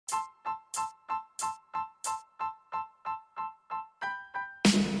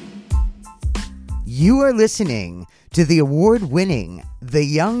You are listening to the award-winning The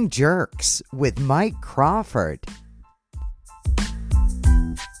Young Jerks with Mike Crawford.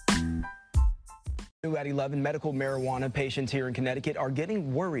 New at 11, medical marijuana patients here in Connecticut are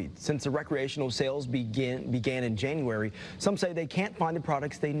getting worried since the recreational sales began in January. Some say they can't find the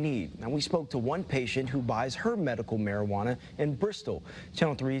products they need. And we spoke to one patient who buys her medical marijuana in Bristol.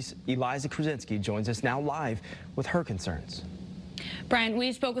 Channel 3's Eliza Krasinski joins us now live with her concerns. Brian,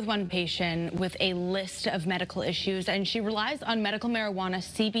 we spoke with one patient with a list of medical issues, and she relies on medical marijuana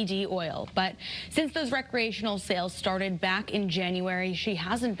CBD oil. But since those recreational sales started back in January, she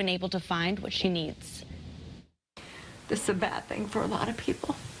hasn't been able to find what she needs. This is a bad thing for a lot of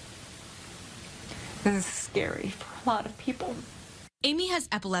people. This is scary for a lot of people. Amy has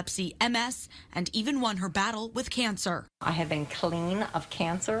epilepsy, MS, and even won her battle with cancer. I have been clean of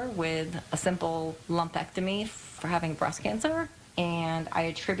cancer with a simple lumpectomy for having breast cancer, and I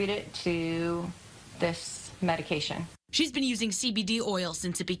attribute it to this medication. She's been using CBD oil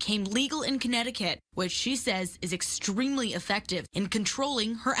since it became legal in Connecticut, which she says is extremely effective in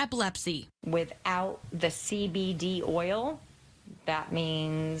controlling her epilepsy. Without the CBD oil, that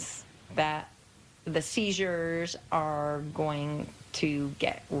means that the seizures are going to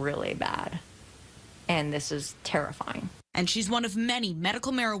get really bad, and this is terrifying. And she's one of many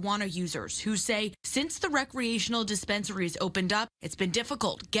medical marijuana users who say since the recreational dispensaries opened up, it's been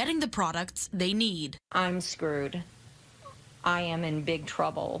difficult getting the products they need. I'm screwed. I am in big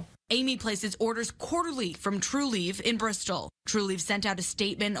trouble. Amy places orders quarterly from TruLeave in Bristol. TruLeave sent out a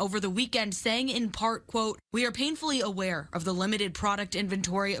statement over the weekend saying in part, quote, "We are painfully aware of the limited product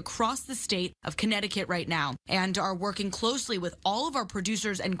inventory across the state of Connecticut right now and are working closely with all of our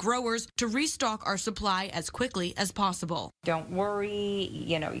producers and growers to restock our supply as quickly as possible." Don't worry,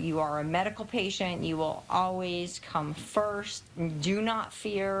 you are a medical patient. You will always come first. Do not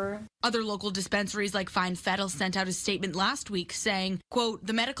fear. Other local dispensaries like Fine Fettle sent out a statement last week saying, quote,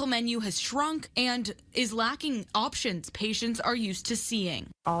 "The medical menu has shrunk and is lacking options patients are used to seeing."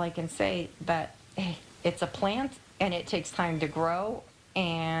 All I can say that it's a plant and it takes time to grow,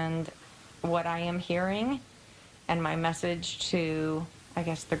 and what I am hearing and my message to, I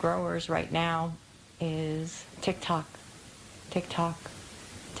guess, the growers right now is tick-tock, tick-tock,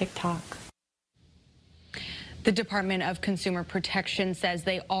 tick-tock. The Department of Consumer Protection says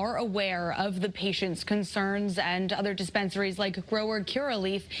they are aware of the patient's concerns, and other dispensaries like Grower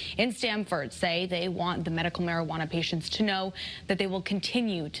Curaleaf in Stamford say they want the medical marijuana patients to know that they will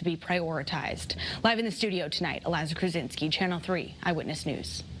continue to be prioritized. Live in the studio tonight, Eliza Krasinski, Channel 3 Eyewitness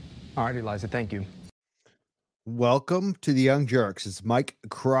News. All right, Eliza, thank you. Welcome to the Young Jerks. It's Mike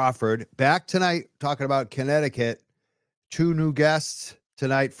Crawford back tonight talking about Connecticut. Two new guests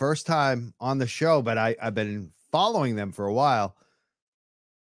tonight, first time on the show, but I've been following them for a while.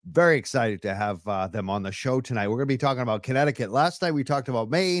 Very excited to have them on the show tonight. We're going to be talking about Connecticut. Last night we talked about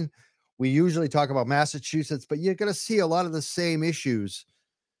Maine. We usually talk about Massachusetts, but you're going to see a lot of the same issues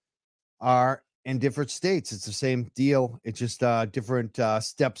are in different states. It's the same deal. It's just different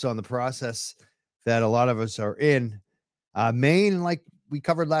steps on the process that a lot of us are in. Maine, like we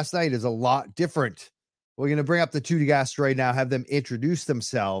covered last night, is a lot different. We're going to bring up the two guests right now, have them introduce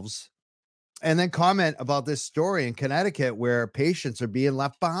themselves, and then comment about this story in Connecticut where patients are being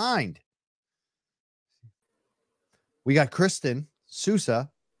left behind. We got Kristen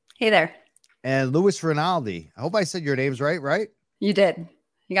Sousa. Hey there. And Louis Rinaldi. I hope I said your names right? You did.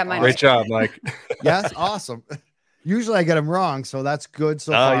 You got mine. Great job, Mike. Yes, awesome. Usually I get them wrong, so that's good.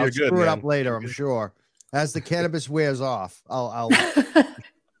 So far. I'll screw it up later, I'm sure. As the cannabis wears off, I'll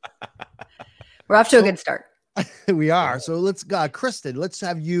We're off to a good start. We are. So let's go. Kristen, let's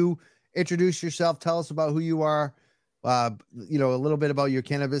have you introduce yourself. Tell us about who you are, a little bit about your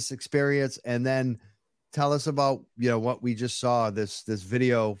cannabis experience, and then tell us about, what we just saw, this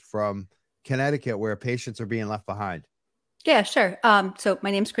video from Connecticut where patients are being left behind. Yeah, sure. So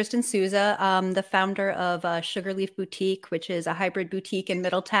my name's Kristen Sousa. I'm the founder of Sugarleaf Boutique, which is a hybrid boutique in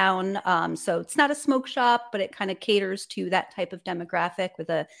Middletown. So it's not a smoke shop, but it kind of caters to that type of demographic with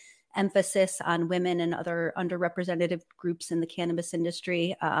a emphasis on women and other underrepresented groups in the cannabis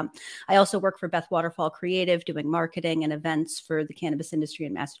industry. I also work for Beth Waterfall Creative, doing marketing and events for the cannabis industry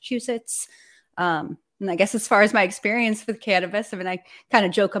in Massachusetts. And I guess as far as my experience with cannabis, I kind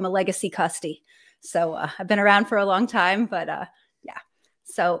of joke I'm a legacy custy. So I've been around for a long time, but yeah.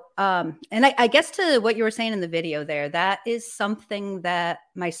 So, and I guess to what you were saying in the video there, that is something that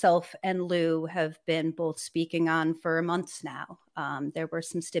myself and Lou have been both speaking on for months now. There were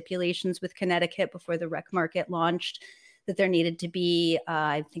some stipulations with Connecticut before the rec market launched that there needed to be,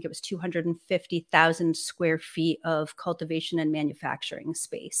 I think it was 250,000 square feet of cultivation and manufacturing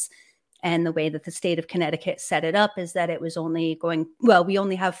space. And the way that the state of Connecticut set it up is that it was only going, well, we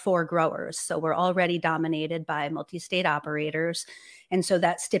only have 4 growers. So we're already dominated by multi-state operators. And so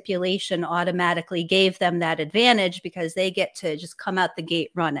that stipulation automatically gave them that advantage because they get to just come out the gate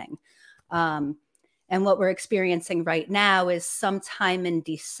running. And what we're experiencing right now is sometime in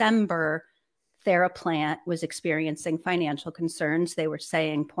December, TheraPlant was experiencing financial concerns. They were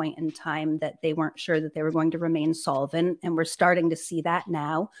saying point in time that they weren't sure that they were going to remain solvent. And we're starting to see that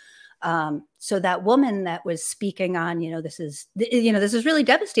now. So that woman that was speaking on, this is really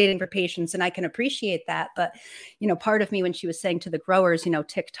devastating for patients, and I can appreciate that. But, part of me, when she was saying to the growers,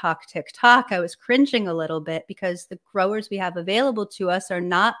 tick tock, I was cringing a little bit because the growers we have available to us are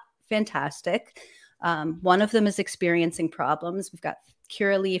not fantastic. One of them is experiencing problems. We've got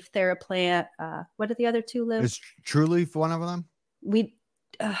Curaleaf, TheraPlant. What are the other 2 live? Is Trueleaf one of them?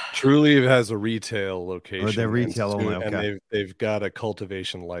 Trueleaf has a retail location. Or they're retail only, okay. And they've got a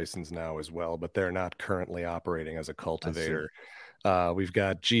cultivation license now as well, but they're not currently operating as a cultivator. We've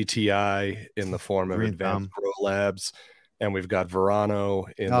got GTI in the form of Advanced Grow Labs, and we've got Verano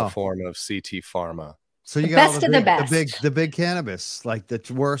in the form of CT Pharma. So you got the big cannabis, like the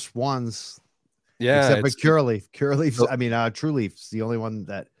worst ones. Yeah, except for Curaleaf. Trueleaf's the only one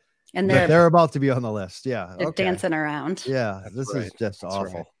that. And they're about to be on the list. Yeah. They're dancing around. Yeah. This is just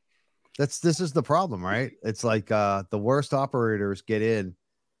awful. Right. This is the problem, right? It's like the worst operators get in,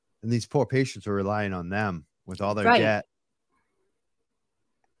 and these poor patients are relying on them with all their debt.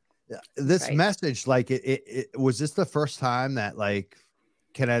 This message, like it was this the first time that like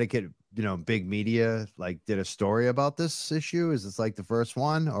Connecticut, big media like did a story about this issue? Is this like the first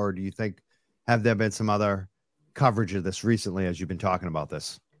one, or do you think have there been some other coverage of this recently as you've been talking about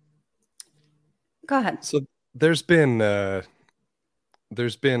this? Go ahead. So there's been a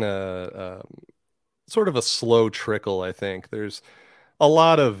sort of a slow trickle. I think there's a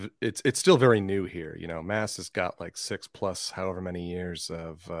lot of it's still very new here. Mass has got like 6+ however many years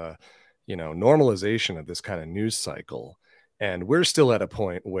of normalization of this kind of news cycle, and we're still at a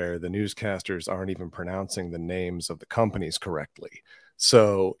point where the newscasters aren't even pronouncing the names of the companies correctly.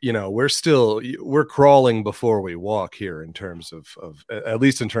 So, we're crawling before we walk here in terms of at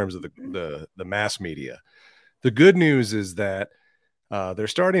least in terms of the mass media. The good news is that they're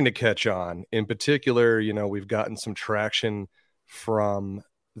starting to catch on. In particular, we've gotten some traction from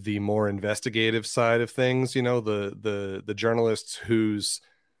the more investigative side of things. The journalists whose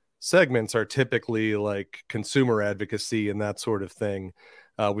segments are typically like consumer advocacy and that sort of thing.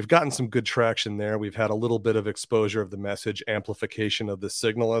 We've gotten some good traction there. We've had a little bit of exposure of the message, amplification of the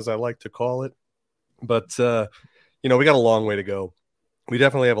signal, as I like to call it. But, we got a long way to go. We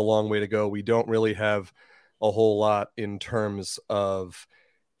definitely have a long way to go. We don't really have a whole lot in terms of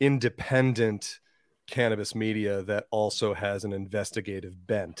independent cannabis media that also has an investigative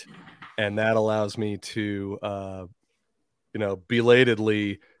bent. And that allows me to,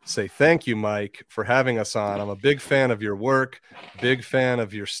 belatedly say thank you, Mike, for having us on. I'm a big fan of your work, big fan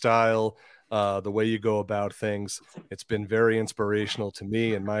of your style, the way you go about things. It's been very inspirational to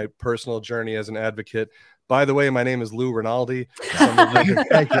me and my personal journey as an advocate. By the way, my name is Lou Rinaldi.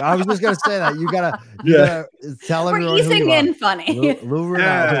 Thank you. I was just going to say that. You gotta tell everyone. We're easing in funny. Lou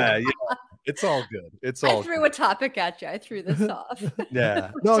Rinaldi. Yeah. It's all good. I threw a topic at you. I threw this off.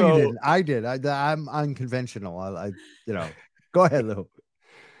 Yeah. No, you didn't. I did. I'm unconventional. Go ahead, Lou.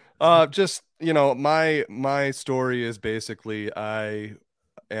 My story is basically I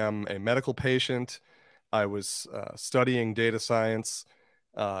am a medical patient. I was studying data science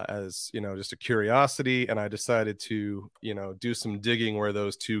as just a curiosity, and I decided to do some digging where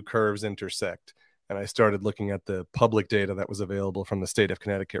those two curves intersect. And I started looking at the public data that was available from the state of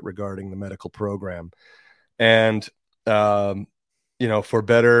Connecticut regarding the medical program. And, for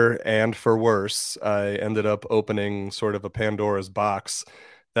better and for worse, I ended up opening sort of a Pandora's box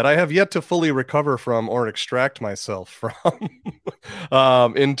that I have yet to fully recover from or extract myself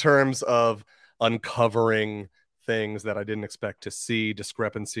from in terms of uncovering things that I didn't expect to see,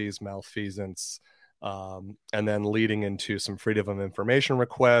 discrepancies, malfeasance, and then leading into some freedom of information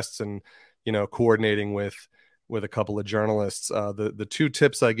requests and coordinating with a couple of journalists. The 2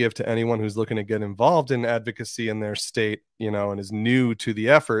 tips I give to anyone who's looking to get involved in advocacy in their state, and is new to the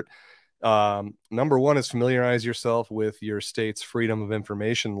effort. Number 1 is familiarize yourself with your state's freedom of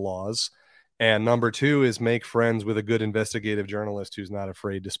information laws. And number 2 is make friends with a good investigative journalist who's not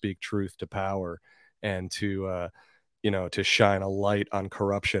afraid to speak truth to power and to shine a light on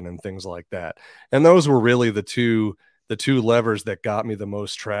corruption and things like that. And those were really the two levers that got me the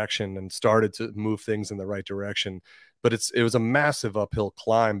most traction and started to move things in the right direction. But it was a massive uphill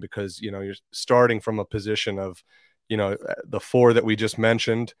climb because, you're starting from a position of, the 4 that we just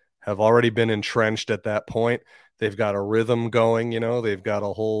mentioned have already been entrenched at that point. They've got a rhythm going, they've got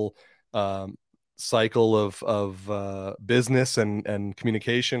a whole cycle of business and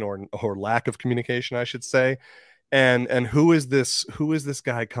communication or lack of communication, I should say. And who is this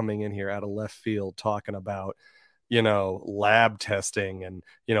guy coming in here out of left field talking about, lab testing and,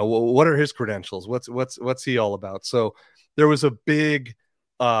 what are his credentials? What's he all about? So there was a big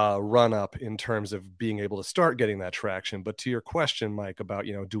run up in terms of being able to start getting that traction. But to your question, Mike, about,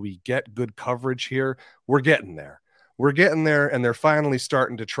 do we get good coverage here? We're getting there. And they're finally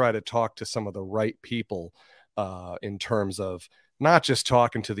starting to try to talk to some of the right people in terms of not just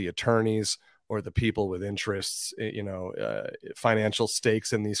talking to the attorneys or the people with interests, financial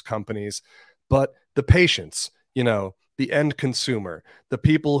stakes in these companies, but the patients, the end consumer, the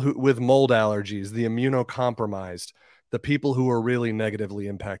people who with mold allergies, the immunocompromised, the people who are really negatively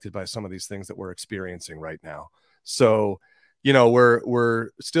impacted by some of these things that we're experiencing right now. So,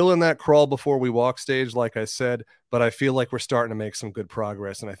 we're still in that crawl before we walk stage, like I said, but I feel like we're starting to make some good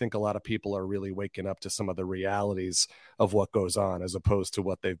progress. And I think a lot of people are really waking up to some of the realities of what goes on, as opposed to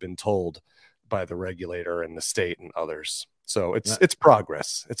what they've been told by the regulator and the state and others. So it's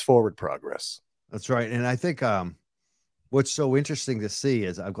progress. It's forward progress. That's right. And I think what's so interesting to see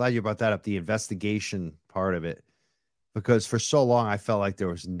is, I'm glad you brought that up, the investigation part of it, because for so long I felt like there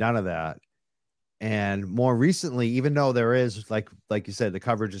was none of that. And more recently, even though there is, like you said, the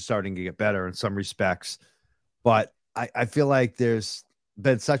coverage is starting to get better in some respects, but I feel like there's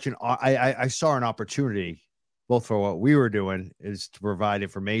been such I saw an opportunity, both for what we were doing is to provide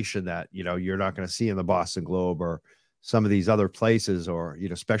information that, you're not going to see in the Boston Globe or some of these other places, or,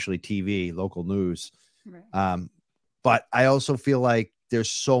 especially TV, local news. Right. But I also feel like there's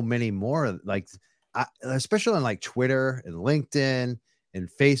so many more, especially on like Twitter and LinkedIn and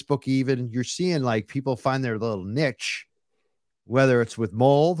Facebook, even you're seeing like people find their little niche, whether it's with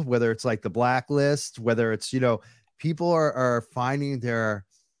mold, whether it's like the blacklist, whether it's, people are finding their,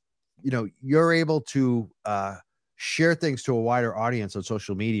 you're able to share things to a wider audience on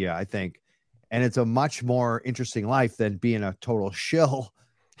social media, I think. And it's a much more interesting life than being a total shill,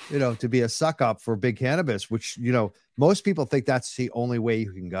 to be a suck up for big cannabis, which, most people think that's the only way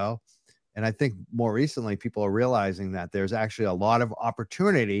you can go. And I think more recently, people are realizing that there's actually a lot of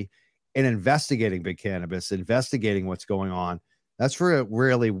opportunity in investigating big cannabis, investigating what's going on. That's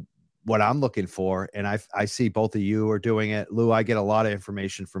really what I'm looking for. And I see both of you are doing it. Lou, I get a lot of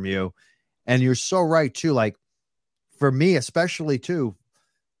information from you. And you're so right, too. Like, for me, especially, too,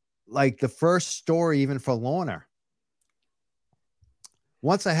 like the first story, even for Lorna,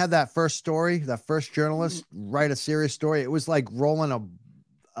 once I had that first story, that first journalist write a serious story, it was like rolling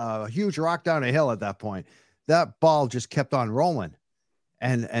a huge rock down a hill at that point. That ball just kept on rolling.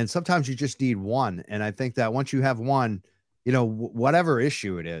 And sometimes you just need one. And I think that once you have one, whatever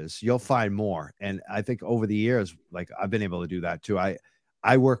issue it is, you'll find more. And I think over the years, like, I've been able to do that too.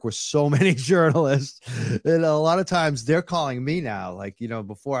 I work with so many journalists, and a lot of times they're calling me now, like,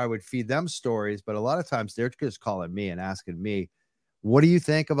 before I would feed them stories, but a lot of times they're just calling me and asking me, what do you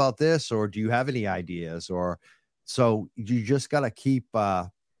think about this? Or do you have any ideas? Or so you just got to keep,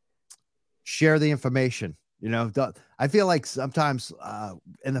 share the information. I feel like sometimes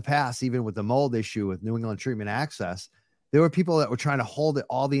in the past, even with the mold issue with New England Treatment Access, there were people that were trying to hold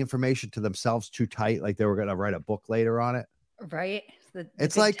all the information to themselves too tight. Like they were going to write a book later on it. Right.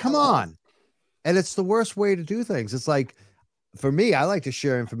 It's like, come on. And it's the worst way to do things. It's like, for me, I like to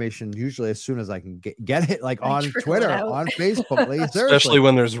share information usually as soon as I can get it, like on Twitter, on Facebook, especially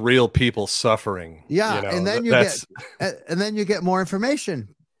when there's real people suffering. Yeah. And then you get more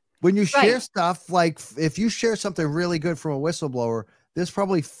information. When you share stuff, like if you share something really good from a whistleblower, there's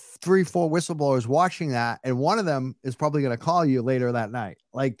probably 3-4 whistleblowers watching that. And one of them is probably going to call you later that night.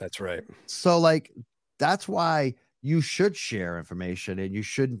 Like, that's right. So like, that's why you should share information, and you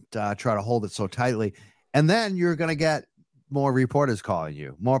shouldn't try to hold it so tightly. And then you're going to get more reporters calling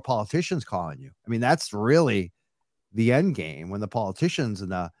you, more politicians calling you. I mean, that's really the end game, when the politicians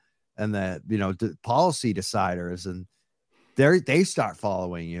and the policy deciders and they start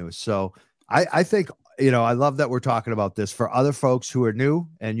following you. So I think, I love that we're talking about this. For other folks who are new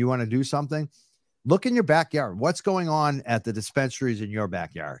and you want to do something, look in your backyard. What's going on at the dispensaries in your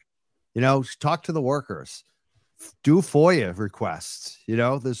backyard? Talk to the workers, do FOIA requests.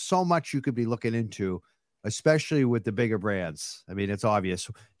 There's so much you could be looking into, especially with the bigger brands. I mean, it's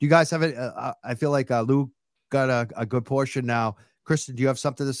obvious. You guys have it. I feel like Lou got a good portion now. Kristen, do you have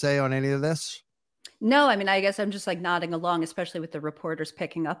something to say on any of this? No, I mean, I guess I'm just like nodding along, especially with the reporters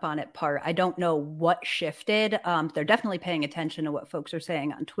picking up on it part. I don't know what shifted. They're definitely paying attention to what folks are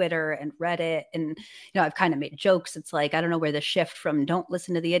saying on Twitter and Reddit. And, I've kind of made jokes. It's like, I don't know where the shift from don't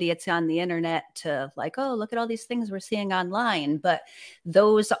listen to the idiots on the internet to like, oh, look at all these things we're seeing online. But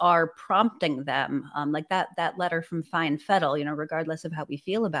those are prompting them. Like that letter from Fine Fettle, regardless of how we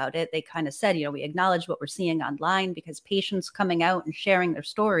feel about it, they kind of said, we acknowledge what we're seeing online because patients coming out and sharing their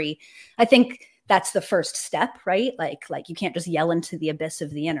story. I think that's the first step, right? Like you can't just yell into the abyss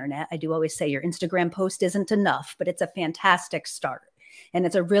of the internet. I do always say your Instagram post isn't enough, but it's a fantastic start. And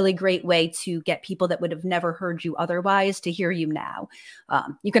it's a really great way to get people that would have never heard you otherwise to hear you now.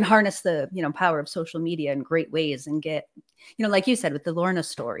 You can harness the, power of social media in great ways and get, like you said, with the Lorna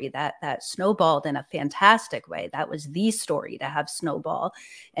story, that snowballed in a fantastic way. That was the story to have snowball.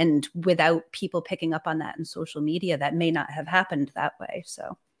 And without people picking up on that in social media, that may not have happened that way.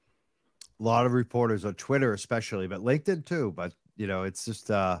 So. A lot of reporters on Twitter, especially, but LinkedIn too. But it's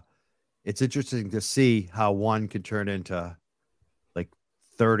just it's interesting to see how one could turn into like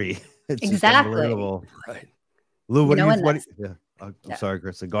 30. It's just unbelievable, right? Lou, what do you? What? Yeah, I'm sorry,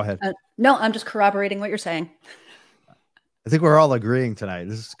 Kristen. Go ahead. No, I'm just corroborating what you're saying. I think we're all agreeing tonight.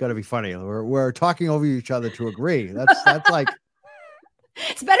 This is going to be funny. We're talking over each other to agree. That's like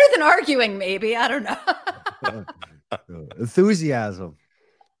it's better than arguing. Maybe I don't know. Enthusiasm.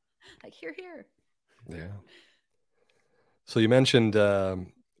 Like here. Yeah. So you mentioned,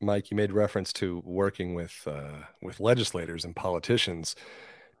 Mike, you made reference to working with legislators and politicians.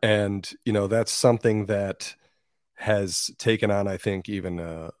 And, that's something that has taken on, I think,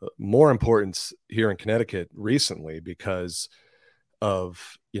 even more importance here in Connecticut recently because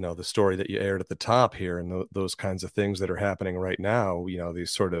of, the story that you aired at the top here and those kinds of things that are happening right now,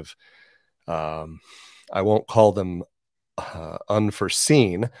 these sort of, I won't call them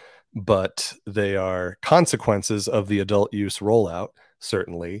unforeseen, but they are consequences of the adult use rollout,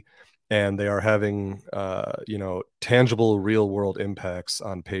 certainly. And they are having, tangible real world impacts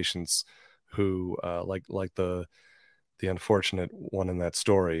on patients who, like the unfortunate one in that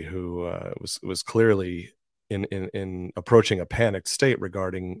story, who was clearly in approaching a panicked state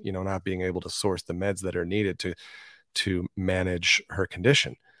regarding, not being able to source the meds that are needed to manage her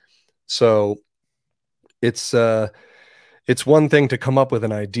condition. So it's one thing to come up with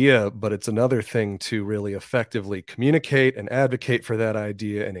an idea, but it's another thing to really effectively communicate and advocate for that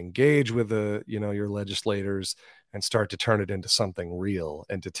idea and engage with your legislators and start to turn it into something real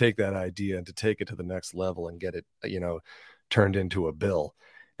and to take that idea and to take it to the next level and get it, turned into a bill.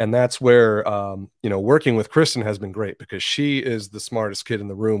 And that's where, working with Kristen has been great because she is the smartest kid in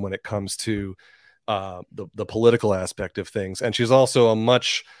the room when it comes to the political aspect of things. And she's also a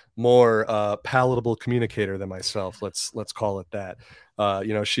much more palatable communicator than myself. Let's call it that.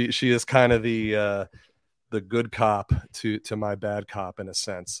 She is kind of the good cop to my bad cop in a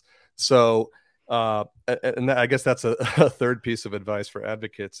sense. So and I guess that's a third piece of advice for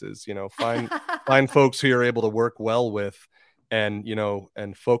advocates is, find folks who you're able to work well with and,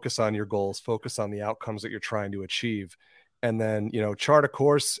 and focus on your goals, focus on the outcomes that you're trying to achieve. And then, chart a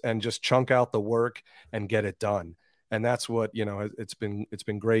course and just chunk out the work and get it done. And that's what, it's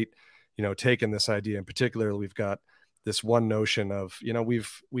been great, taking this idea in particular. We've got this one notion of,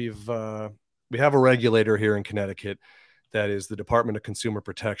 we have a regulator here in Connecticut that is the Department of Consumer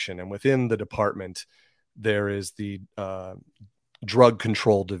Protection. And within the department, there is the Drug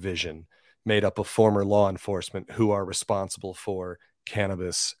Control Division made up of former law enforcement who are responsible for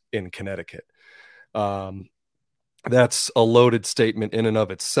cannabis in Connecticut. That's a loaded statement in and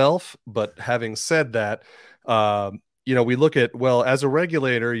of itself. But having said that, we look at, well, as a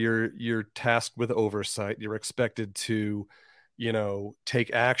regulator, you're tasked with oversight. You're expected to,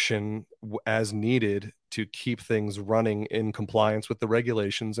 take action as needed to keep things running in compliance with the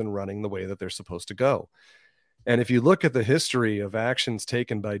regulations and running the way that they're supposed to go. And if you look at the history of actions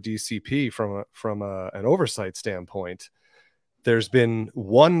taken by DCP from an oversight standpoint, there's been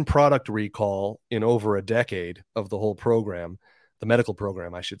one product recall in over a decade of the whole program, the medical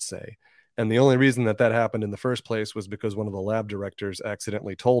program, I should say. And the only reason that happened in the first place was because one of the lab directors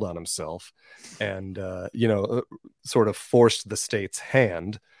accidentally told on himself and, sort of forced the state's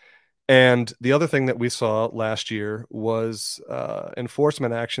hand. And the other thing that we saw last year was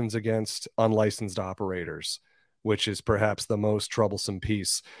enforcement actions against unlicensed operators, which is perhaps the most troublesome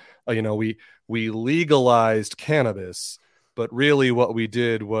piece. We legalized cannabis, but really what we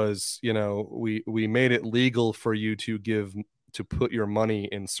did was, we made it legal for you to put your money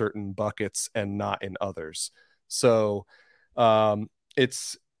in certain buckets and not in others. So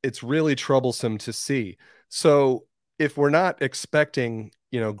it's really troublesome to see. So if we're not expecting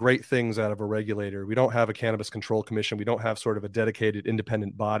great things out of a regulator. We don't have a cannabis control commission. We don't have sort of a dedicated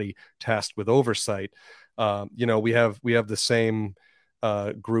independent body tasked with oversight. We have the same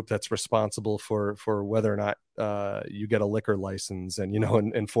group that's responsible for whether or not you get a liquor license and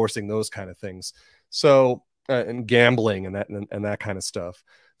enforcing those kind of things. So and gambling and that kind of stuff.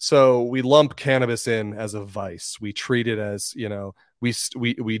 So we lump cannabis in as a vice. We treat it as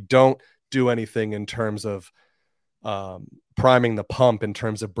we don't do anything in terms of priming the pump, in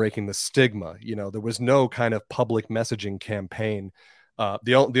terms of breaking the stigma. There was no kind of public messaging campaign.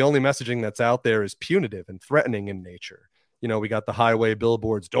 The only messaging that's out there is punitive and threatening in nature. We got the highway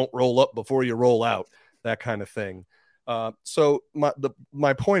billboards, don't roll up before you roll out, that kind of thing. So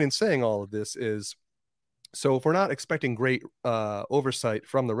my point in saying all of this is, so if we're not expecting great oversight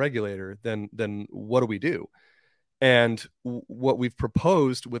from the regulator, then what do we do? And what we've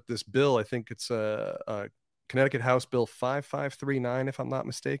proposed with this bill, I think it's a Connecticut House Bill 5539, if I'm not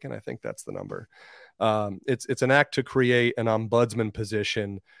mistaken. I think that's the number. It's an act to create an ombudsman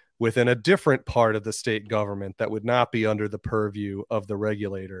position within a different part of the state government that would not be under the purview of the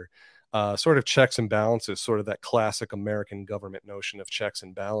regulator. Sort of checks and balances, sort of that classic American government notion of checks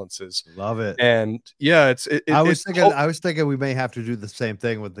and balances. Love it. And yeah, I was thinking we may have to do the same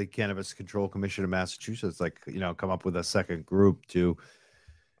thing with the Cannabis Control Commission of Massachusetts, like, come up with a second group to,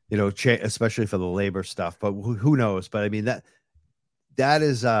 especially for the labor stuff, but who knows? But I mean, that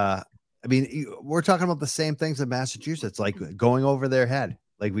is, we're talking about the same things in Massachusetts, like going over their head.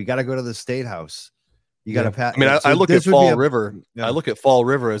 Like, we got to go to the state house. You got to pass. I mean, I look at Fall River. Yeah. I look at Fall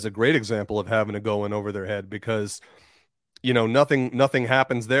River as a great example of having to go in over their head, because, nothing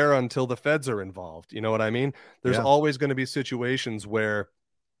happens there until the feds are involved. You know what I mean? There's always going to be situations where,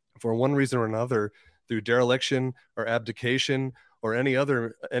 for one reason or another, through dereliction or abdication or any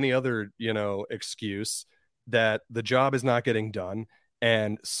other excuse, that the job is not getting done.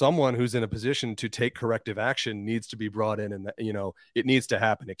 And someone who's in a position to take corrective action needs to be brought in, and it needs to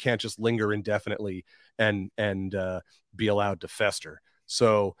happen. It can't just linger indefinitely and be allowed to fester.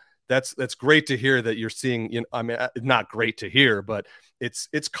 So that's great to hear that you're seeing. Not great to hear, but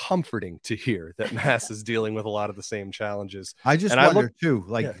it's comforting to hear that Mass is dealing with a lot of the same challenges. I just wonder too,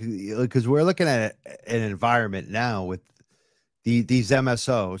 because we're looking at an environment now with these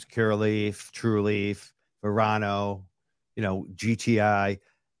MSOs, Curaleaf, Trulieve, Verano, GTI,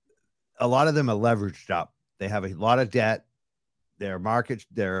 a lot of them are leveraged up. They have a lot of debt. Their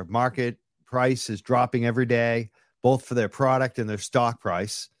market price is dropping every day, both for their product and their stock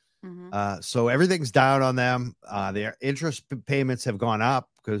price. Mm-hmm. So everything's down on them. Their interest payments have gone up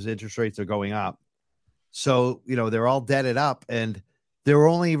because interest rates are going up. So, they're all debted up, and their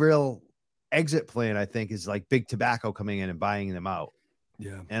only real exit plan, I think, is like big tobacco coming in and buying them out.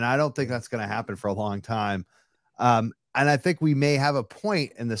 Yeah. And I don't think that's going to happen for a long time. And I think we may have a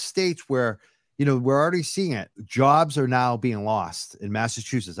point in the states where, we're already seeing it. Jobs are now being lost in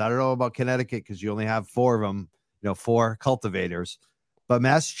Massachusetts. I don't know about Connecticut because you only have 4 of them, 4 cultivators. But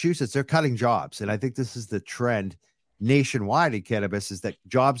Massachusetts, they're cutting jobs. And I think this is the trend nationwide in cannabis, is that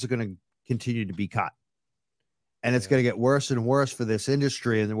jobs are going to continue to be cut. And it's going to get worse and worse for this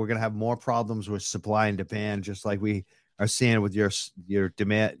industry. And then we're going to have more problems with supply and demand, just like we are seeing with your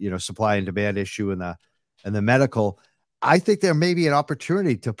demand, supply and demand issue in the medical. I think there may be an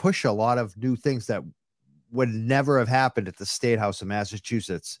opportunity to push a lot of new things that would never have happened at the State House of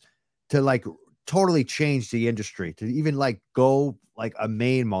Massachusetts, to totally change the industry, to even go a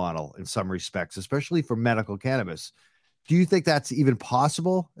Maine model in some respects, especially for medical cannabis. Do you think that's even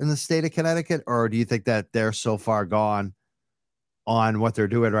possible in the state of Connecticut, or do you think that they're so far gone on what they're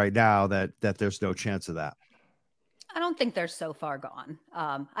doing right now that there's no chance of that? I don't think they're so far gone.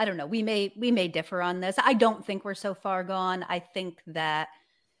 I don't know. We may differ on this. I don't think we're so far gone. I think that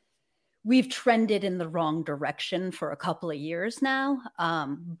we've trended in the wrong direction for a couple of years now.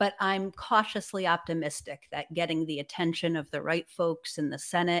 But I'm cautiously optimistic that getting the attention of the right folks in the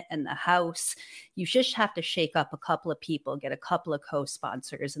Senate and the House, you just have to shake up a couple of people, get a couple of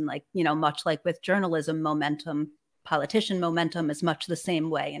co-sponsors, and much like with journalism momentum, politician momentum is much the same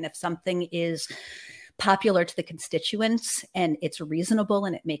way. And if something is popular to the constituents and it's reasonable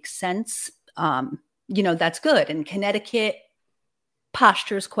and it makes sense, that's good. And Connecticut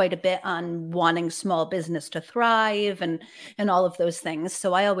postures quite a bit on wanting small business to thrive and all of those things.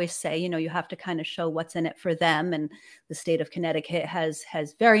 So I always say, you have to kind of show what's in it for them. And the state of Connecticut has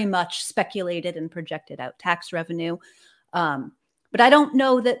very much speculated and projected out tax revenue. But I don't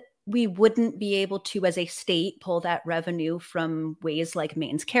know that we wouldn't be able to, as a state, pull that revenue from ways like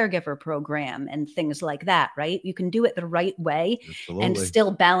Maine's caregiver program and things like that, right? You can do it the right way and Absolutely.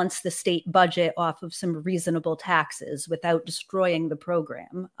 still balance the state budget off of some reasonable taxes without destroying the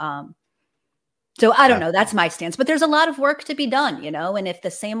program. So I don't know. That's my stance. But there's a lot of work to be done, and if the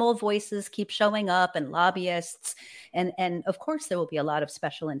same old voices keep showing up and lobbyists, and of course there will be a lot of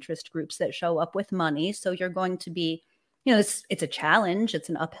special interest groups that show up with money. So you're going to be, it's a challenge. It's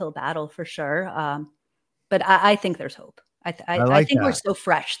an uphill battle for sure. But I think there's hope. I think we're so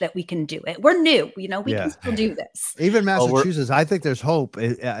fresh that we can do it. We're new, we can still do this. Even Massachusetts, I think there's hope.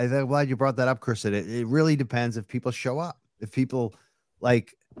 I'm glad you brought that up, Kristen. It really depends if people show up. If people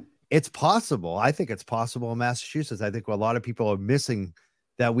it's possible. I think it's possible in Massachusetts. I think a lot of people are missing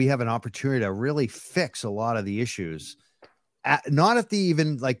that we have an opportunity to really fix a lot of the issues. Not at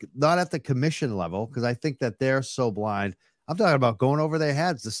the commission level, because I think that they're so blind. I'm talking about going over their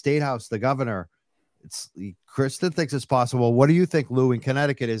heads, the state house, the governor. Kristen thinks it's possible. What do you think, Lou, in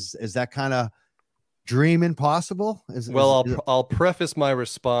Connecticut? Is that kind of dream impossible? I'll preface my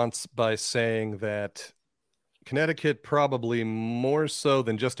response by saying that Connecticut, probably more so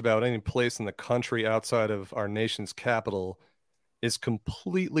than just about any place in the country outside of our nation's capital, is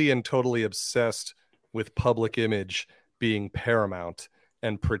completely and totally obsessed with public image being paramount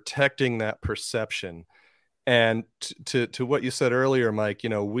and protecting that perception. And to what you said earlier, Mike,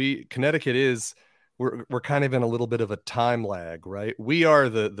 Connecticut we're kind of in a little bit of a time lag, right? We are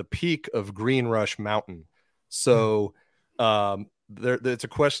the peak of Green Rush Mountain. So it's a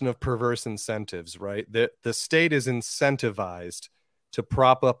question of perverse incentives, right? The state is incentivized to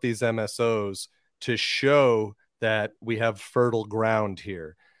prop up these MSOs to show that we have fertile ground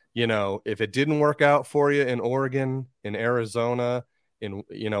here. If it didn't work out for you in Oregon, in Arizona, in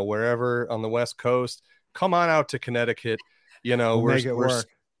wherever on the West Coast, come on out to Connecticut. We'll make it work.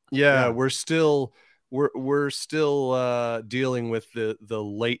 We're still dealing with the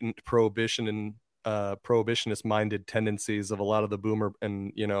latent prohibition and prohibitionist minded tendencies of a lot of the boomer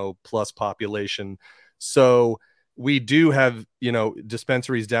and plus population. So we do have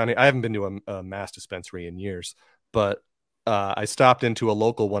dispensaries down here. I haven't been to a mass dispensary in years, but I stopped into a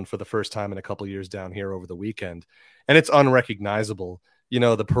local one for the first time in a couple of years down here over the weekend, and it's unrecognizable.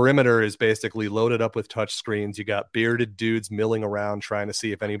 The perimeter is basically loaded up with touch screens. You got bearded dudes milling around trying to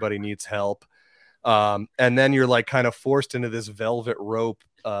see if anybody needs help, and then you're kind of forced into this velvet rope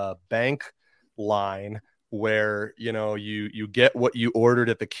bank line where you get what you ordered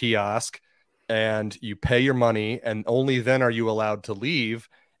at the kiosk and you pay your money, and only then are you allowed to leave,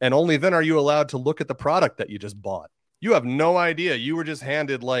 and only then are you allowed to look at the product that you just bought. You have no idea. You were just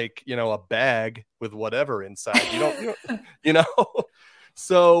handed a bag with whatever inside. You don't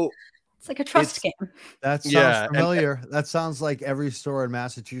so it's like a trust game. That sounds familiar. That sounds like every store in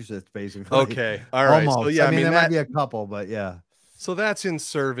Massachusetts, basically. Okay. All right. Almost. So, there might be a couple, but yeah. So that's in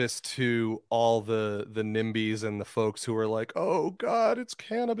service to all the NIMBYs and the folks who are like, oh God, it's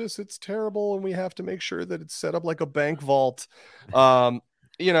cannabis, it's terrible, and we have to make sure that it's set up like a bank vault.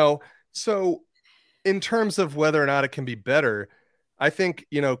 So in terms of whether or not it can be better, I think,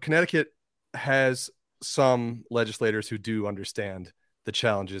 Connecticut has some legislators who do understand the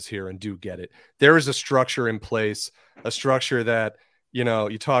challenges here and do get it. There is a structure in place, a structure that,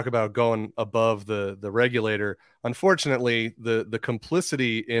 you talk about going above the regulator. Unfortunately, the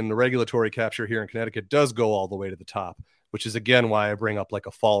complicity in the regulatory capture here in Connecticut does go all the way to the top, which is again why I bring up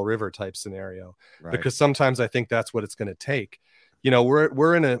a Fall River type scenario, right? Because sometimes I think that's what it's going to take.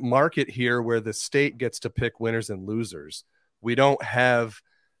 We're in a market here where the state gets to pick winners and losers. We don't have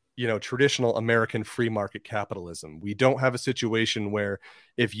traditional American free market capitalism. We don't have a situation where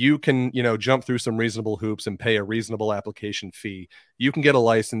if you can, jump through some reasonable hoops and pay a reasonable application fee, you can get a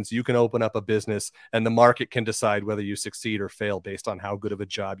license, you can open up a business, and the market can decide whether you succeed or fail based on how good of a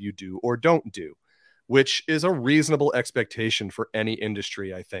job you do or don't do, which is a reasonable expectation for any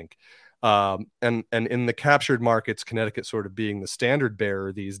industry, I think. And in the captured markets, Connecticut sort of being the standard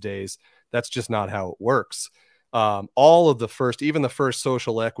bearer these days, that's just not how it works. Even the first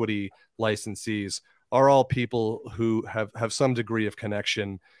social equity licensees are all people who have some degree of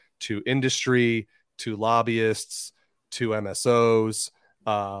connection to industry, to lobbyists, to MSOs.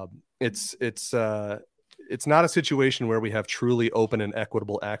 It's not a situation where we have truly open and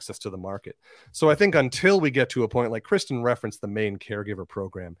equitable access to the market. So I think until we get to a point, like Kristen referenced the Maine caregiver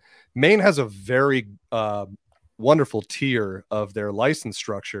program, Maine has a very wonderful tier of their license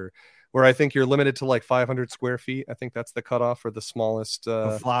structure where I think you're limited to 500 square feet. I think that's the cutoff for the smallest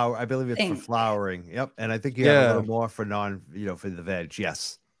flower. I believe it's for flowering. Yep. And I think you have a little more for for the veg.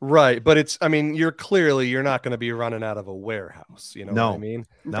 Yes. Right, but it's, I mean, you're not going to be running out of a warehouse, you know what I No, mean?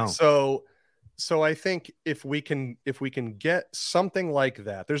 no. So I think if we can get something like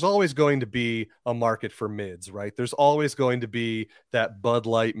that, there's always going to be a market for mids, right? There's always going to be that Bud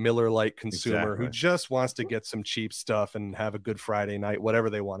Light, Miller Lite consumer who Exactly. just wants to get some cheap stuff and have a good Friday night,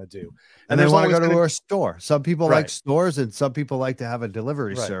 whatever they want to do. And they there's want to always go going to a store. Some people like right, stores, and some people like to have a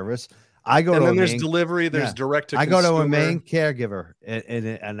delivery right. service. I go And to a then there's main, delivery, there's yeah, direct to I go to a consumer. main caregiver,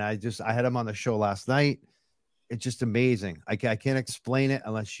 and I had him on the show last night. It's just amazing. I can't explain it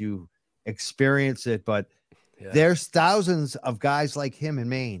unless you experience it, but Yeah. there's thousands of guys like him in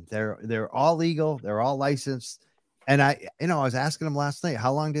Maine. They're all legal, they're all licensed. And I was asking him last night,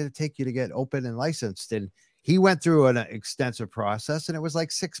 how long did it take you to get open and licensed? And he went through an extensive process, and it was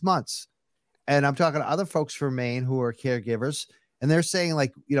like 6 months. And I'm talking to other folks from Maine who are caregivers, and they're saying,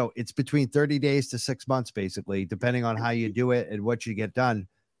 like, it's between 30 days to 6 months, basically, depending on how you do it and what you get done.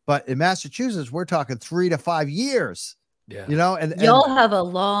 But in Massachusetts, we're talking 3 to 5 years. Yeah. And Y'all have a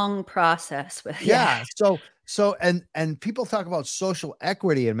long process with yeah. So and people talk about social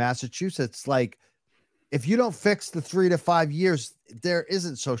equity in Massachusetts. Like, if you don't fix the 3 to 5 years, there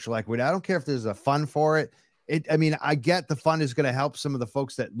isn't social equity. I don't care if there's a fund for it. I mean, I get the fund is going to help some of the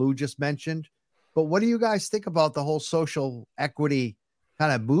folks that Lou just mentioned, but what do you guys think about the whole social equity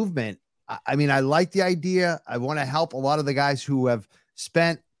kind of movement? I mean, I like the idea. I want to help a lot of the guys who have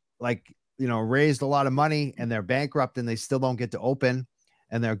spent, like, raised a lot of money and they're bankrupt and they still don't get to open.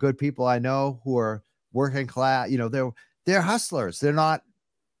 And they're good people I know who are working class. They're hustlers. They're not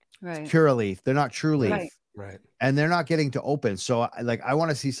Right. Curaleaf. They're not True Leaf. Right. And they're not getting to open. So I want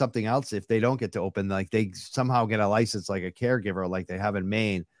to see something else. If they don't get to open, like they somehow get a license, like a caregiver, like they have in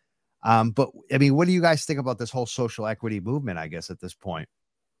Maine. But I mean, what do you guys think about this whole social equity movement, I guess, at this point?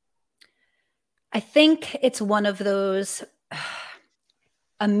 I think it's one of those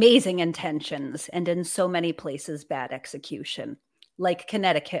amazing intentions, and in so many places, bad execution. Like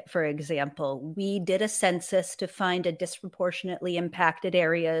Connecticut, for example, we did a census to find a disproportionately impacted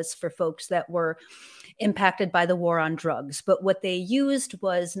areas for folks that were impacted by the war on drugs. But what they used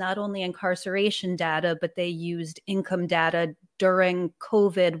was not only incarceration data, but they used income data during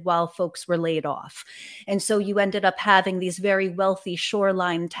COVID while folks were laid off. And so you ended up having these very wealthy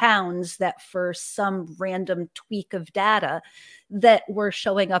shoreline towns that, for some random tweak of data, that were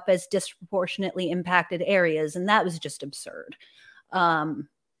showing up as disproportionately impacted areas. And that was just absurd.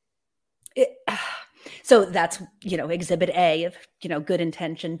 So that's, exhibit A of, good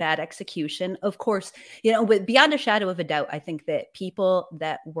intention, bad execution. Of course, but beyond a shadow of a doubt, I think that people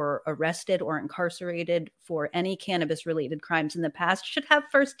that were arrested or incarcerated for any cannabis related crimes in the past should have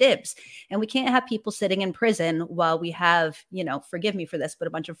first dibs. And we can't have people sitting in prison while we have, forgive me for this, but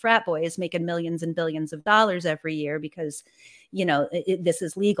a bunch of frat boys making millions and billions of dollars every year because, this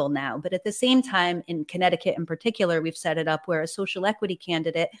is legal now. But at the same time, in Connecticut in particular, we've set it up where a social equity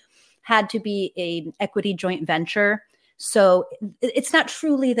candidate had to be an equity joint venture. So it's not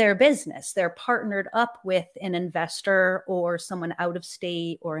truly their business. They're partnered up with an investor or someone out of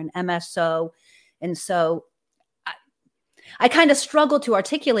state or an MSO. And so I kind of struggle to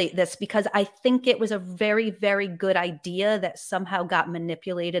articulate this because I think it was a very, very good idea that somehow got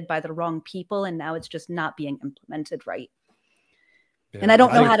manipulated by the wrong people. And now it's just not being implemented right. Yeah, and I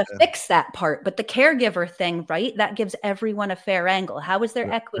don't know how to fix that part, but the caregiver thing, right? That gives everyone a fair angle. How is there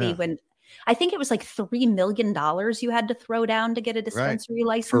equity when I think it was like $3 million you had to throw down to get a dispensary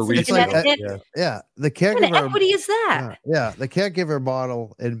license in Connecticut? The caregiver. What kind of equity is that? Yeah, the caregiver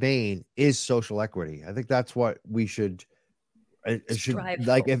model in Maine is social equity. I think that's what we should. It should,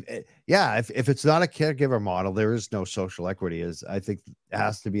 like, if it's not a caregiver model, there is no social equity. I think it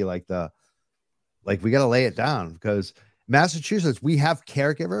has to be we got to lay it down, because Massachusetts, we have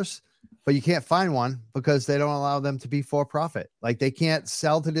caregivers, but you can't find one because they don't allow them to be for profit. Like, they can't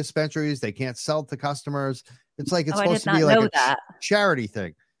sell to dispensaries. They can't sell to customers. It's like, it's supposed to be like a charity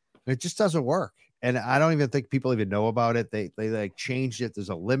thing. It just doesn't work. And I don't even think people even know about it. They like changed it. There's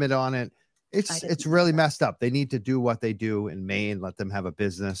a limit on it. It's really messed up. They need to do what they do in Maine. Let them have a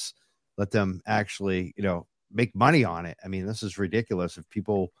business. Let them actually, make money on it. I mean, this is ridiculous. If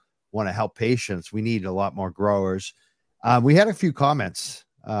people want to help patients, we need a lot more growers. We had a few comments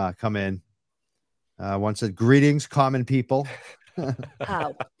come in. One said, "Greetings, common people."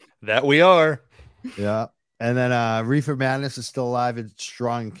 How? That we are. Yeah. And then Reefer Madness is still alive and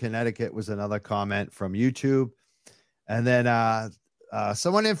strong in Connecticut was another comment from YouTube. And then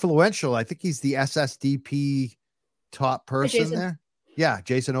someone influential, I think he's the SSDP top person there. Yeah,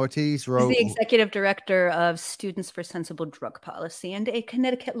 Jason Ortiz wrote. He's the executive director of Students for Sensible Drug Policy and a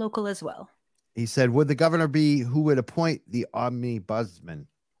Connecticut local as well. He said, would the governor be who would appoint the omnibudsman?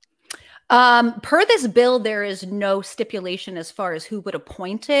 Per this bill, there is no stipulation as far as who would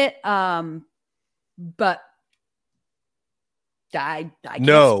appoint it. But I can't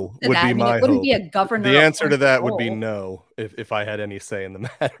No speak to would that. be I mean, my it wouldn't hope. be a governor. The answer to appointed that would be role. no if I had any say in the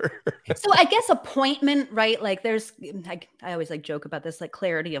matter. So I guess appointment, right? Like there's, I always like joke about this, like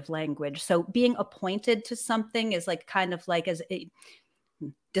clarity of language. So being appointed to something is like kind of like as a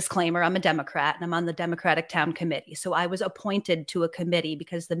disclaimer, I'm a Democrat and I'm on the Democratic Town Committee. So I was appointed to a committee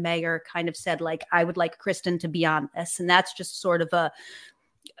because the mayor kind of said like, I would like Kristen to be on this. And that's just sort of a,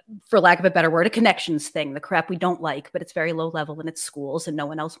 for lack of a better word, a connections thing, the crap we don't like, but it's very low level and it's schools and no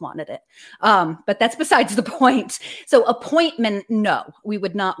one else wanted it. But that's besides the point. So appointment, no, we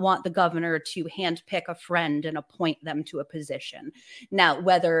would not want the governor to handpick a friend and appoint them to a position. Now,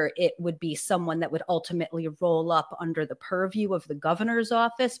 whether it would be someone that would ultimately roll up under the purview of the governor's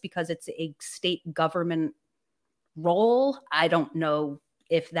office because it's a state government role, I don't know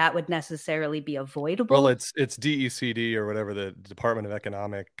if that would necessarily be avoidable. Well, it's DECD or whatever, the Department of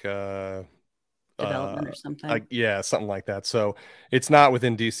Economic Development or something. Yeah, something like that. So it's not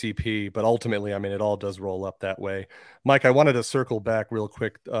within DCP, but ultimately, I mean, it all does roll up that way. Mike, I wanted to circle back real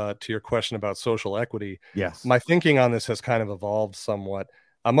quick to your question about social equity. Yes. My thinking on this has kind of evolved somewhat.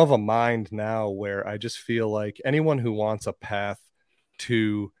 I'm of a mind now where I just feel like anyone who wants a path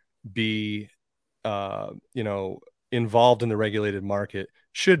to be, involved in the regulated market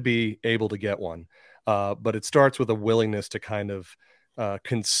should be able to get one. But it starts with a willingness to kind of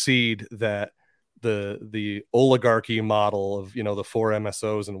concede that the oligarchy model of, the 4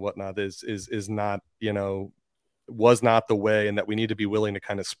 MSOs and whatnot is not, was not the way, and that we need to be willing to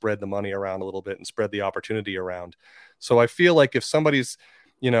kind of spread the money around a little bit and spread the opportunity around. So I feel like if somebody's,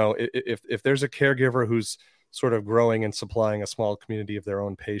 if there's a caregiver who's sort of growing and supplying a small community of their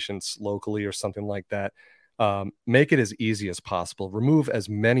own patients locally or something like that, make it as easy as possible. Remove as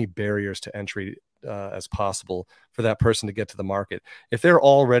many barriers to entry as possible for that person to get to the market. If they're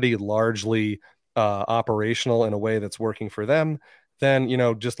already largely operational in a way that's working for them, then,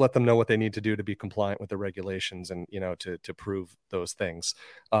 just let them know what they need to do to be compliant with the regulations and, to prove those things.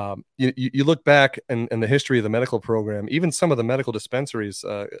 You look back in the history of the medical program, even some of the medical dispensaries,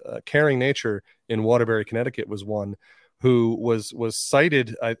 Caring Nature in Waterbury, Connecticut was one who was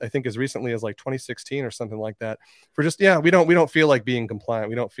cited, I think, as recently as like 2016 or something like that, for just, we don't feel like being compliant.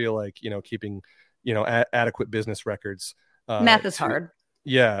 We don't feel like, keeping, adequate business records. Math is hard.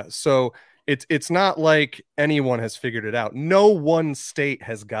 Yeah. So it's not like anyone has figured it out. No one state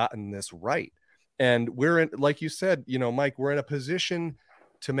has gotten this right. And we're in, like you said, Mike, we're in a position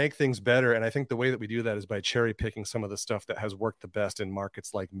to make things better. And I think the way that we do that is by cherry picking some of the stuff that has worked the best in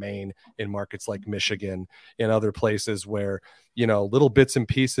markets like Maine, in markets like Michigan, in other places where, little bits and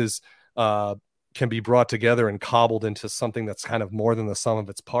pieces can be brought together and cobbled into something that's kind of more than the sum of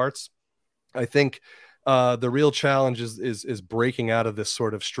its parts. I think the real challenge is breaking out of this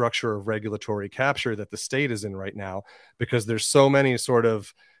sort of structure of regulatory capture that the state is in right now, because there's so many sort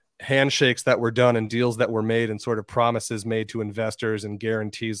of handshakes that were done and deals that were made and sort of promises made to investors and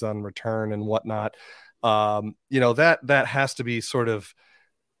guarantees on return and whatnot. That has to be sort of,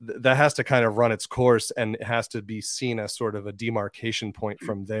 that has to kind of run its course, and it has to be seen as sort of a demarcation point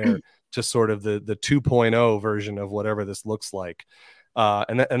from there to sort of the 2.0 version of whatever this looks like.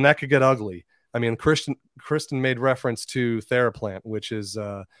 And that could get ugly. I mean, Kristen made reference to Theraplant, which is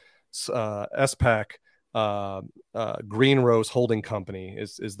SPAC, Green Rose Holding Company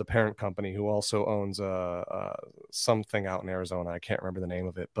is the parent company, who also owns something out in Arizona. I can't remember the name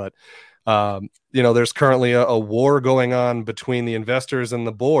of it, but there's currently a war going on between the investors and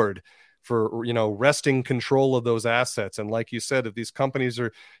the board for, wresting control of those assets. And like you said, if these companies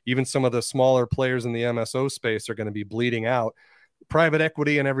are, even some of the smaller players in the MSO space, are going to be bleeding out, private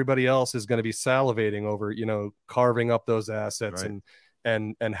equity and everybody else is going to be salivating over, carving up those assets, right,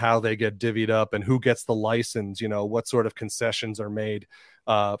 and how they get divvied up and who gets the license, what sort of concessions are made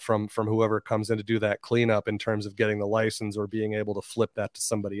from whoever comes in to do that cleanup in terms of getting the license or being able to flip that to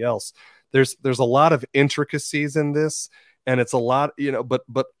somebody else. There's a lot of intricacies in this, and it's a lot,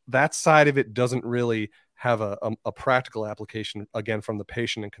 but that side of it doesn't really have a practical application, again, from the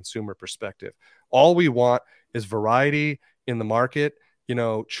patient and consumer perspective. All we want is variety in the market,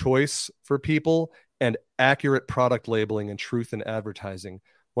 choice for people, and accurate product labeling and truth in advertising.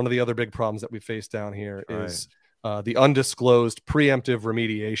 One of the other big problems that we face down here is the undisclosed preemptive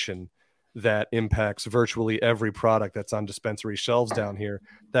remediation that impacts virtually every product that's on dispensary shelves down here,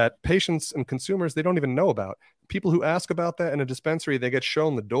 that patients and consumers, they don't even know about. People who ask about that in a dispensary, they get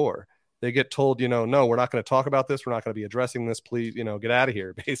shown the door. They get told, no, we're not going to talk about this. We're not going to be addressing this. Please, get out of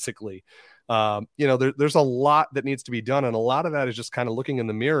here, basically. There's a lot that needs to be done. And a lot of that is just kind of looking in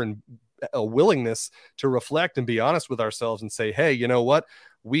the mirror a willingness to reflect and be honest with ourselves and say, hey, you know what?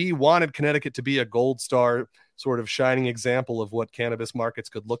 We wanted Connecticut to be a gold star sort of shining example of what cannabis markets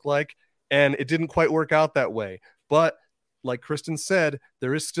could look like. And it didn't quite work out that way. But like Kristen said,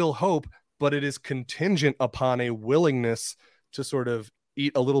 there is still hope, but it is contingent upon a willingness to sort of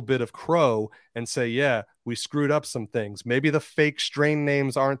eat a little bit of crow and say, yeah, we screwed up some things. Maybe the fake strain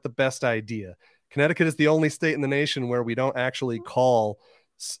names aren't the best idea. Connecticut is the only state in the nation where we don't actually call,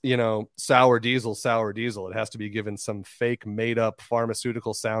 sour diesel. It has to be given some fake made up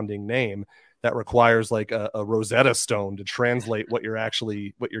pharmaceutical sounding name that requires like a Rosetta Stone to translate what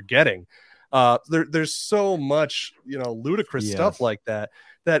you're getting. There's so much, ludicrous stuff like that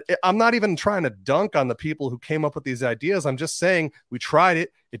I'm not even trying to dunk on the people who came up with these ideas. I'm just saying we tried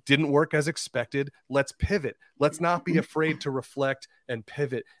it. It didn't work as expected. Let's pivot. Let's not be afraid to reflect and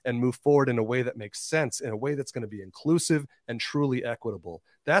pivot and move forward in a way that makes sense, in a way that's going to be inclusive and truly equitable.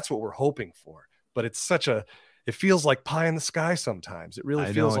 That's what we're hoping for. But it feels like pie in the sky sometimes. It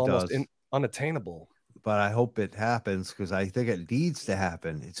really feels almost unattainable. But I hope it happens, because I think it needs to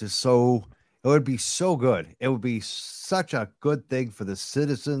happen. It's just it would be so good. It would be such a good thing for the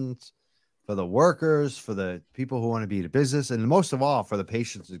citizens, for the workers, for the people who want to be in business, and most of all, for the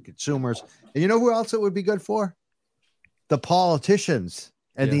patients and consumers. And you know who else it would be good for? The politicians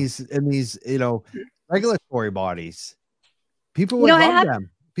and these regulatory bodies. People would love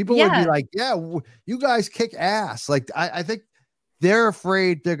them. People would be like, yeah, you guys kick ass. Like, I think they're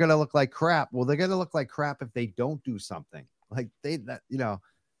afraid they're going to look like crap. Well, they're going to look like crap if they don't do something. Like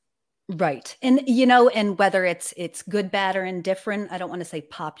Right. And whether it's good, bad, or indifferent, I don't want to say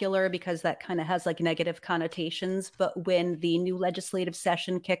popular, because that kind of has like negative connotations. But when the new legislative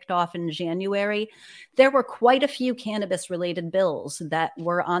session kicked off in January, there were quite a few cannabis related bills that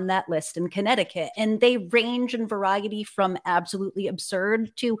were on that list in Connecticut. And they range in variety from absolutely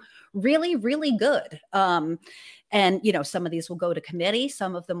absurd to really, really good. And, some of these will go to committee,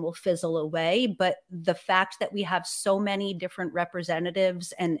 some of them will fizzle away. But the fact that we have so many different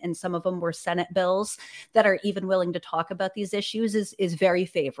representatives, and some of them were Senate bills, that are even willing to talk about these issues is very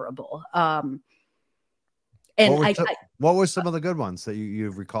favorable. And what were some of the good ones that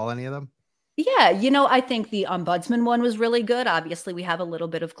you recall? Any of them? Yeah, I think the ombudsman one was really good. Obviously, we have a little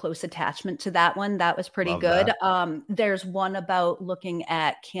bit of close attachment to that one. That was pretty good. There's one about looking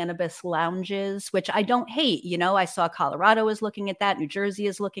at cannabis lounges, which I don't hate. I saw Colorado is looking at that. New Jersey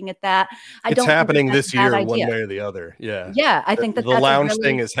is looking at that. It's happening this year, one way or the other. Yeah. Yeah, I think the lounge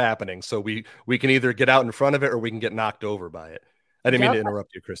thing is happening. So we can either get out in front of it or we can get knocked over by it. I didn't mean to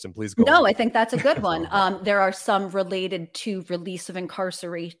interrupt you, Kristen. Please go on. No, I think that's a good one. There are some related to release of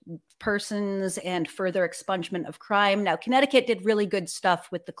incarcerated persons and further expungement of crime. Now, Connecticut did really good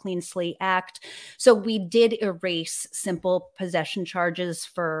stuff with the Clean Slate Act. So we did erase simple possession charges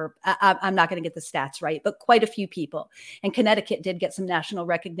for, I'm not going to get the stats right, but quite a few people. And Connecticut did get some national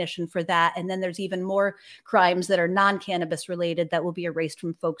recognition for that. And then there's even more crimes that are non-cannabis related that will be erased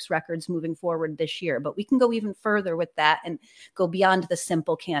from folks' records moving forward this year. But we can go even further with that and go beyond the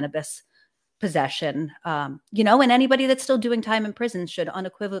simple cannabis possession, and anybody that's still doing time in prison should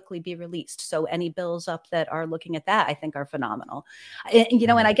unequivocally be released. So any bills up that are looking at that, I think, are phenomenal.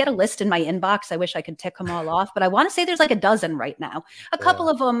 And I get a list in my inbox. I wish I could tick them all off, but I want to say there's like a dozen right now. A couple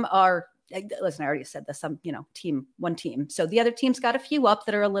of them are, listen, I already said this, one team. So the other team's got a few up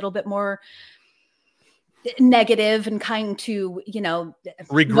that are a little bit more negative and kind to,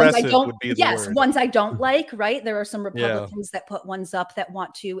 regressive would be the word. Ones I don't like, right? There are some Republicans that put ones up that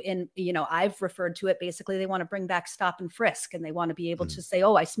want to, and I've referred to it, basically they want to bring back stop and frisk, and they want to be able to say,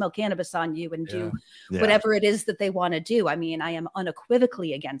 oh, I smell cannabis on you, and do whatever it is that they want to do. I mean, I am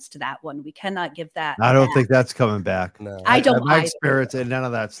unequivocally against that one. We cannot give that. I don't think that's coming back. No. I don't. My experience, and none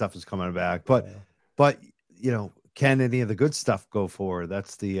of that stuff is coming back. But can any of the good stuff go forward?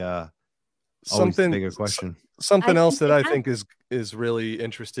 That's the bigger question. Something else that I think is really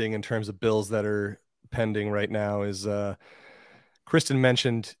interesting in terms of bills that are pending right now is Kristen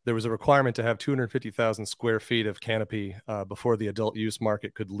mentioned there was a requirement to have 250,000 square feet of canopy before the adult use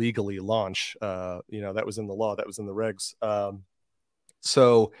market could legally launch. That was in the law, that was in the regs.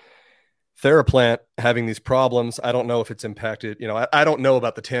 So TheraPlant having these problems, I don't know if it's impacted. I don't know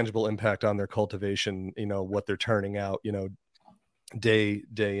about the tangible impact on their cultivation. What they're turning out. Day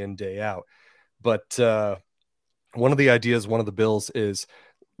in, day out. But one of the ideas, one of the bills is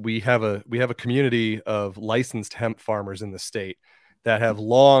we have a community of licensed hemp farmers in the state that have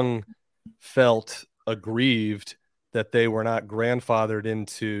long felt aggrieved that they were not grandfathered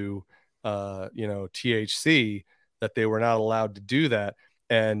into, THC, that they were not allowed to do that.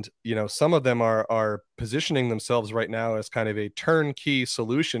 And, you know, some of them are positioning themselves right now as kind of a turnkey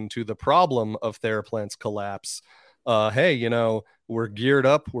solution to the problem of Theraplant's collapse. Hey, you know, we're geared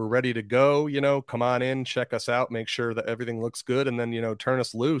up, we're ready to go, you know, come on in, check us out, make sure that everything looks good, and then, you know, turn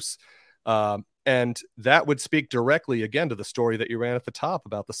us loose. And that would speak directly again to the story that you ran at the top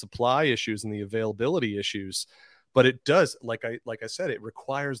about the supply issues and the availability issues. But it does, like I said, it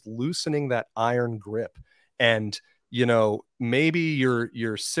requires loosening that iron grip. And, you know, maybe your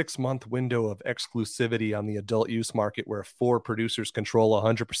 6-month window of exclusivity on the adult use market, where 4 producers control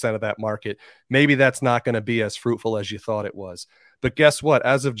 100% of that market, maybe that's not going to be as fruitful as you thought it was. But guess what?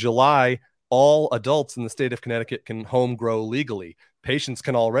 As of July, all adults in the state of Connecticut can home grow legally. Patients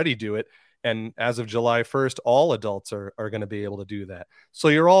can already do it. And as of July 1st, all adults are going to be able to do that. So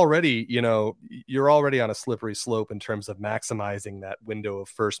you're already, you know, you're already on a slippery slope in terms of maximizing that window of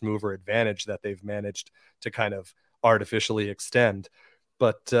first mover advantage that they've managed to kind of artificially extend.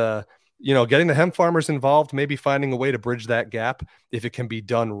 But, you know, getting the hemp farmers involved, maybe finding a way to bridge that gap, if it can be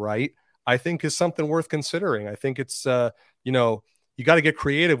done right, I think is something worth considering. I think it's, you know, you got to get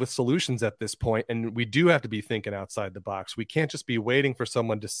creative with solutions at this point, and we do have to be thinking outside the box. We can't just be waiting for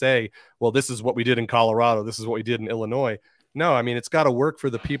someone to say, well, this is what we did in Colorado, this is what we did in Illinois. No, I mean, it's got to work for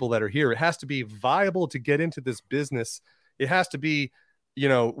the people that are here. It has to be viable to get into this business. It has to be, you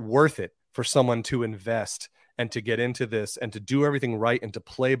know, worth it for someone to invest and to get into this and to do everything right and to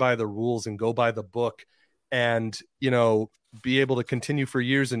play by the rules and go by the book and, you know, be able to continue for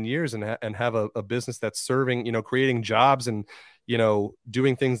years and years and have a business that's serving, you know, creating jobs and, you know,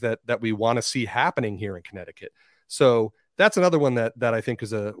 doing things that we want to see happening here in Connecticut. So that's another one that I think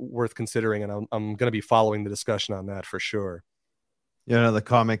is worth considering. And I'm going to be following the discussion on that for sure. You know, the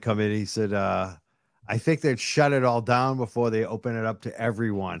comment committee said, I think they'd shut it all down before they open it up to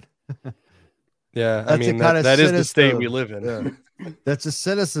everyone. Yeah. I mean, that is the state we live in. Yeah. That's a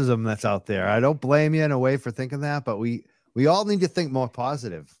cynicism that's out there. I don't blame you in a way for thinking that, but we all need to think more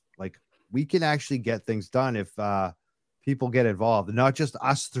positive. Like, we can actually get things done if, people get involved, not just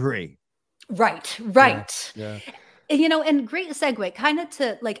us 3. Right. Yeah. You know, and great segue kind of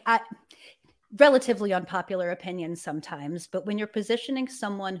to like, relatively unpopular opinions sometimes, but when you're positioning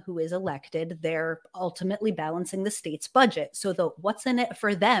someone who is elected, they're ultimately balancing the state's budget. So what's in it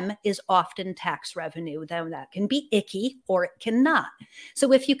for them is often tax revenue. Then that can be icky or it cannot.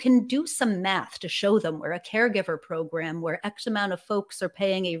 So if you can do some math to show them where a caregiver program where X amount of folks are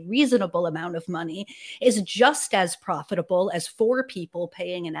paying a reasonable amount of money is just as profitable as 4 people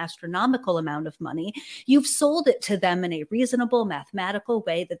paying an astronomical amount of money, you've sold it to them in a reasonable mathematical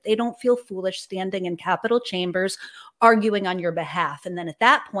way that they don't feel foolish standing in Capitol chambers arguing on your behalf. And then at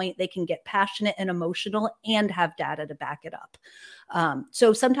that point, they can get passionate and emotional and have data to back it up.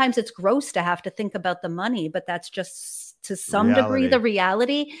 So sometimes it's gross to have to think about the money, but that's just to some degree the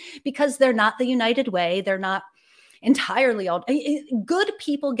reality, because they're not the United Way. They're not entirely all good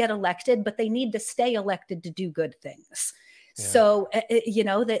people get elected, but they need to stay elected to do good things. Yeah. So, you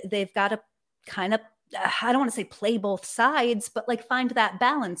know, they've got to kind of, I don't want to say play both sides, but like find that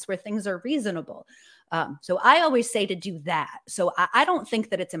balance where things are reasonable. So I always say to do that. So I don't think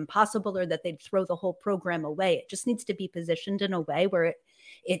that it's impossible or that they'd throw the whole program away. It just needs to be positioned in a way where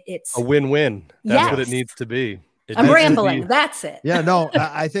it's a win-win. That's what it needs to be. I'm rambling. That's it. Yeah, no,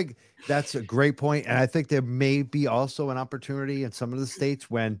 I think that's a great point. And I think there may be also an opportunity in some of the states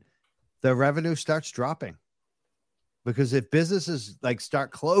when the revenue starts dropping. Because if businesses like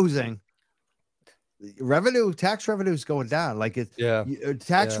start closing, tax revenue is going down. Like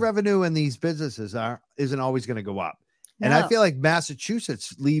tax revenue in these businesses isn't always going to go up. No. And I feel like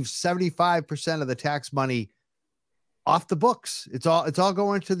Massachusetts leaves 75% of the tax money off the books. It's all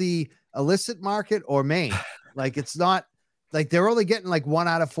going to the illicit market or Maine. Like, it's not like they're only getting like $1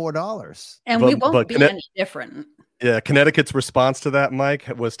 out of $4. And we won't be any different. Yeah, Connecticut's response to that, Mike,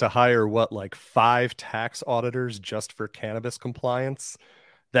 was to hire like 5 tax auditors just for cannabis compliance.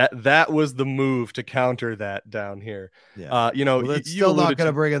 That was the move to counter that down here. Yeah. You know, it's still not going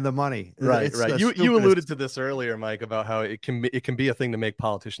to bring in the money. Right. You alluded to this earlier, Mike, about how it can be a thing to make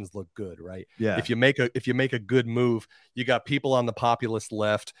politicians look good, right? Yeah. If you make a good move, you got people on the populist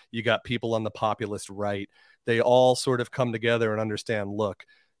left, you got people on the populist right. They all sort of come together and understand, look,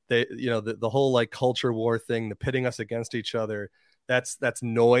 the whole like culture war thing, the pitting us against each other, that's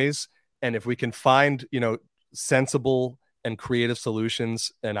noise. And if we can find, you know, sensible and creative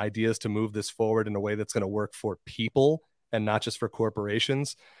solutions and ideas to move this forward in a way that's going to work for people and not just for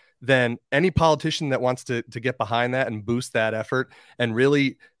corporations, then any politician that wants to get behind that and boost that effort and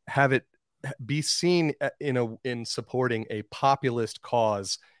really have it be seen in supporting a populist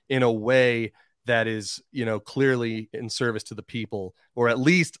cause in a way that is, clearly in service to the people, or at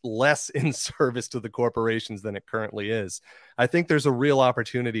least less in service to the corporations than it currently is. I think there's a real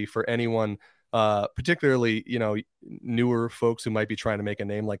opportunity for anyone, particularly, newer folks who might be trying to make a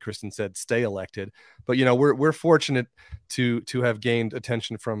name, like Kristen said, stay elected. But, we're fortunate to have gained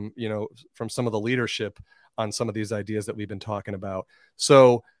attention from some of the leadership on some of these ideas that we've been talking about.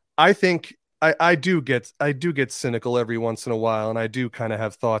 So I think I do get cynical every once in a while, and I do kind of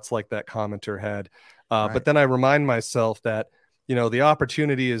have thoughts like that commenter had. Right. But then I remind myself that, the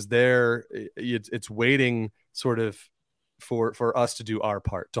opportunity is there. It's waiting sort of for us to do our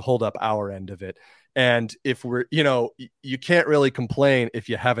part, to hold up our end of it. And if we're, you can't really complain if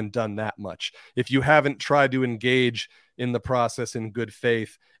you haven't done that much. If you haven't tried to engage in the process in good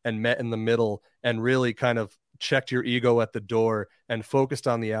faith and met in the middle and really kind of checked your ego at the door and focused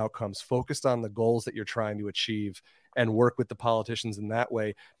on the outcomes, focused on the goals that you're trying to achieve, and work with the politicians in that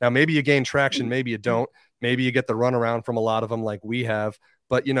way. Now, maybe you gain traction, maybe you don't. Maybe you get the runaround from a lot of them like we have.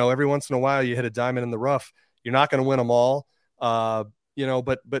 But, every once in a while you hit a diamond in the rough. You're not going to win them all,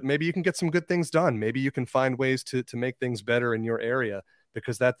 but maybe you can get some good things done. Maybe you can find ways to make things better in your area,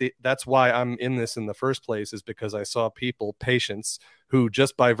 because that's why I'm in this in the first place, is because I saw patients who,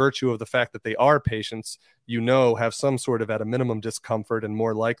 just by virtue of the fact that they are patients, have some sort of, at a minimum, discomfort and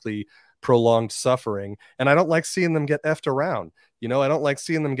more likely prolonged suffering. And I don't like seeing them get effed around. I don't like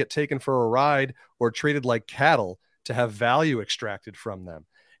seeing them get taken for a ride or treated like cattle to have value extracted from them.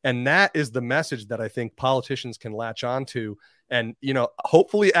 And that is the message that I think politicians can latch onto and,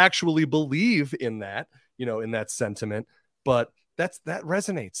 hopefully actually believe in that, in that sentiment. But that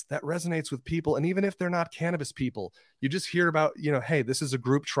resonates with people. And even if they're not cannabis people, you just hear about, hey, this is a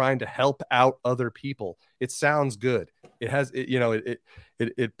group trying to help out other people. It sounds good. It has,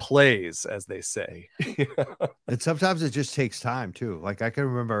 it plays, as they say. And sometimes it just takes time too. Like, I can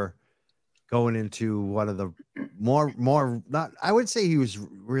remember going into one of the more, not, I would say he was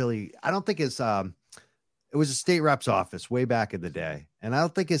really, I don't think it was a state rep's office way back in the day. And I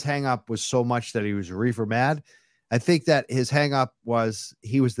don't think his hang up was so much that he was reefer mad. I think that his hang up was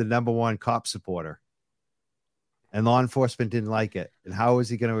he was the #1 cop supporter, and law enforcement didn't like it. And how was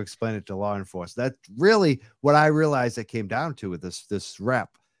he going to explain it to law enforcement? That's really what I realized it came down to with this rep.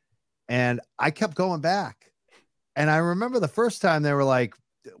 And I kept going back. And I remember the first time they were like,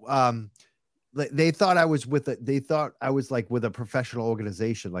 they thought I was with with a professional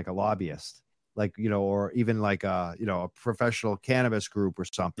organization, like a lobbyist, like, or even like a professional cannabis group or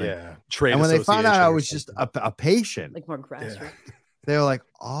something. Yeah. Trade and when they found out I was just a patient, Like more grassroots. Yeah. they were like,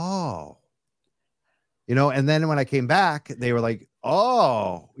 oh, and then when I came back, they were like,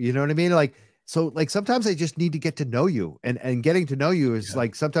 oh, you know what I mean? Like, so like sometimes they just need to get to know you, and getting to know you is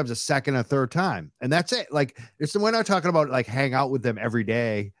like sometimes a second or third time. And that's it. Like, we're not talking about like hang out with them every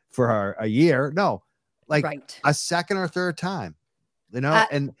day for a year. No, like a second or third time,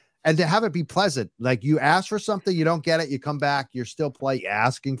 and to have it be pleasant. Like, you ask for something, you don't get it, you come back, you're still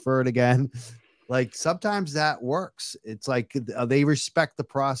asking for it again. Like, sometimes that works. It's like they respect the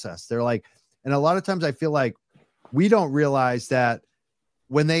process. They're like, and a lot of times I feel like we don't realize that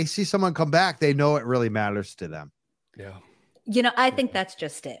when they see someone come back, they know it really matters to them. Yeah. I think that's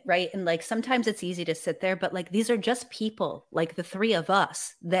just it, right? And like, sometimes it's easy to sit there, but like, these are just people, like the three of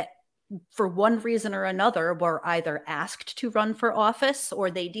us, that for one reason or another were either asked to run for office or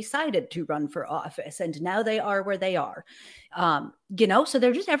they decided to run for office, and now they are where they are. So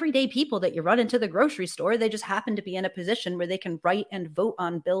they're just everyday people that you run into the grocery store. They just happen to be in a position where they can write and vote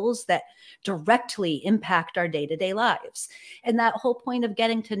on bills that directly impact our day-to-day lives. And that whole point of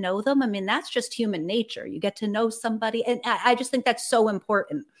getting to know them, I mean, that's just human nature. You get to know somebody, and I just think that's so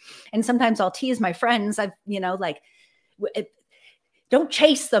important. And sometimes I'll tease my friends. Don't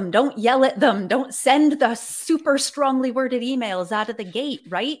chase them. Don't yell at them. Don't send the super strongly worded emails out of the gate,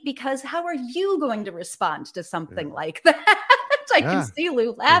 right? Because how are you going to respond to something like that? I can see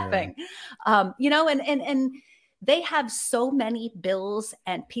Lou laughing. And they have so many bills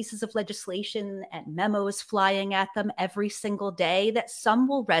and pieces of legislation and memos flying at them every single day that some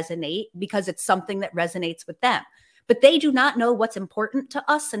will resonate because it's something that resonates with them. But they do not know what's important to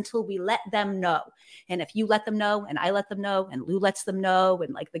us until we let them know. And if you let them know, and I let them know, and Lou lets them know,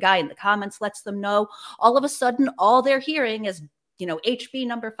 and like the guy in the comments lets them know, all of a sudden, all they're hearing is, HB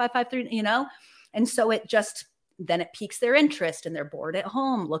number 553, and so then it piques their interest, and they're bored at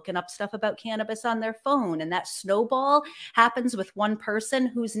home looking up stuff about cannabis on their phone. And that snowball happens with one person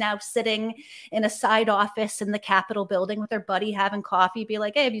who's now sitting in a side office in the Capitol building with their buddy having coffee, be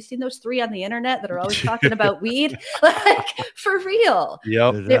like, hey, have you seen those 3 on the internet that are always talking about weed? Like, for real.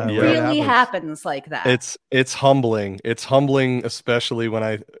 Yep. It really happens like that. It's humbling. It's humbling, especially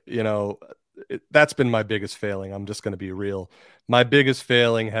when that's been my biggest failing. I'm just going to be real. My biggest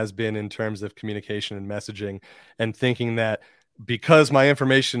failing has been in terms of communication and messaging, and thinking that because my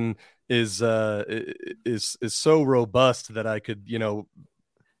information is so robust that I could,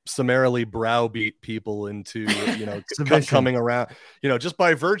 summarily browbeat people into, coming around, just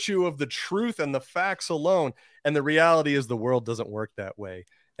by virtue of the truth and the facts alone. And the reality is the world doesn't work that way.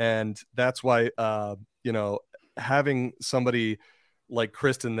 And that's why, having somebody like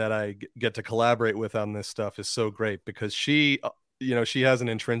Kristen that I get to collaborate with on this stuff is so great, because she has an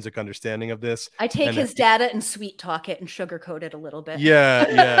intrinsic understanding of this. I take his data and sweet talk it and sugarcoat it a little bit.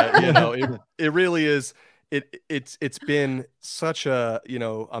 Yeah. It really is. It's been such a,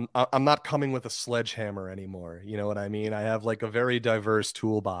 I'm not coming with a sledgehammer anymore. You know what I mean? I have like a very diverse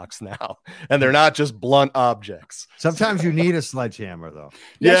toolbox now, and they're not just blunt objects. Sometimes you need a sledgehammer, though.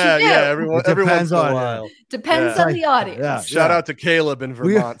 Yes, Every once in a while. Depends on the audience. Yeah, Shout out to Caleb in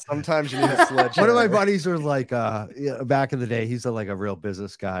Vermont. Sometimes you need a sledgehammer. One of my buddies was like, back in the day, he's like a real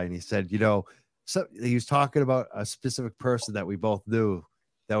business guy, and he said, so he was talking about a specific person that we both knew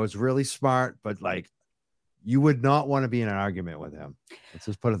that was really smart, but like, you would not want to be in an argument with him. Let's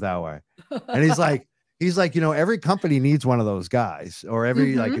just put it that way. And he's like, every company needs one of those guys, or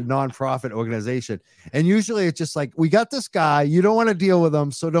every like nonprofit organization. And usually it's just like, we got this guy, you don't want to deal with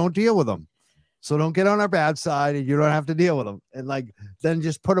him, so don't deal with him. So don't get on our bad side, and you don't have to deal with him. And like, then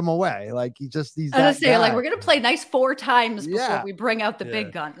just put him away. Like he's I say, like, we're gonna play nice 4 times before we bring out the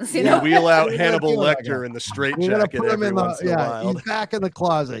big guns. You know, wheel out Hannibal Lecter in the straitjacket every once in a while. He's back in the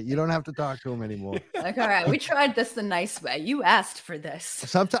closet. You don't have to talk to him anymore. Like, all right, we tried this the nice way. You asked for this.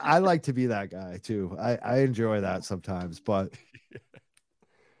 Sometimes I like to be that guy too. I enjoy that sometimes, but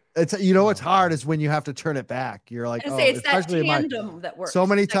it's what's hard is when you have to turn it back. You're like, it's that tandem that works. So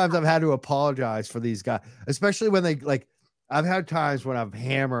many times I've had to apologize for these guys, especially when they like. I've had times when I'm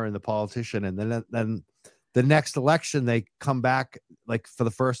hammering the politician, and then the next election they come back like for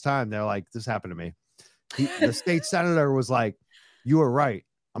the first time. They're like, "This happened to me." The state senator was like, "You were right.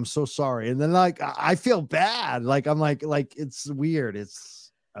 I'm so sorry." And then like I feel bad. Like I'm like it's weird.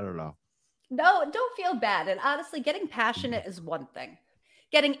 I don't know. No, don't feel bad. And honestly, getting passionate is one thing.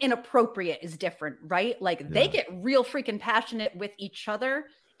 Getting inappropriate is different, right? Like they get real freaking passionate with each other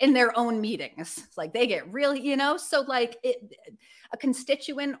in their own meetings. It's like they get really, so like a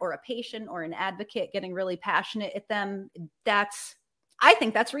constituent or a patient or an advocate getting really passionate at them, I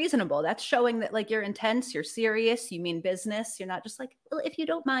think that's reasonable. That's showing that like you're intense, you're serious, you mean business. You're not just like, well, if you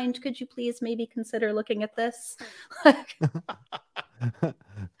don't mind, could you please maybe consider looking at this?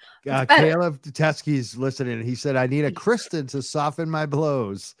 Caleb Teskey's listening. He said, I need a Kristen to soften my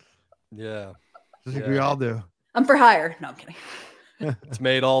blows. Yeah. I think we all do. I'm for hire. No, I'm kidding. It's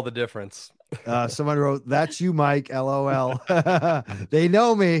made all the difference. Someone wrote, that's you, Mike, LOL. They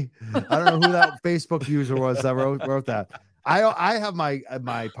know me. I don't know who that Facebook user was that wrote that. I have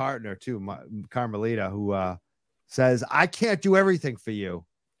my partner too, Carmelita, who says, I can't do everything for you.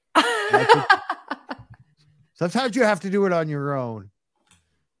 Sometimes you have to do it on your own.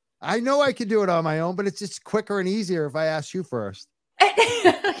 I know I can do it on my own, but it's just quicker and easier if I ask you first.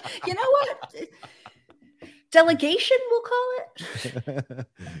 You know what? Delegation, we'll call it.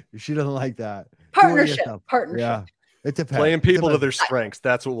 She doesn't like that. Partnership. Yeah. It depends. Playing people to their strengths.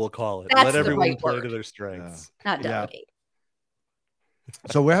 That's what we'll call it. Let everyone play to their strengths. Yeah. Not delegate.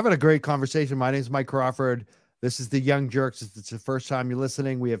 So we're having a great conversation. My name is Mike Crawford. This is the Young Jerks. If it's the first time you're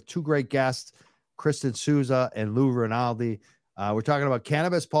listening, we have 2 great guests, Kristen Souza and Lou Rinaldi. We're talking about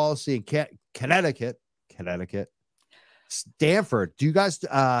cannabis policy in Connecticut. Stanford. Do you guys,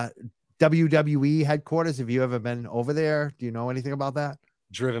 WWE headquarters, have you ever been over there? Do you know anything about that?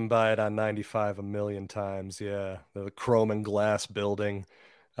 Driven by it on 95 a million times. Yeah. The chrome and glass building.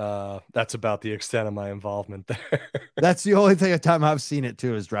 That's about the extent of my involvement there. That's the only time I've seen it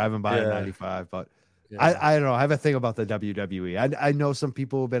too, is driving by 95. But I don't know. I have a thing about the WWE. I know some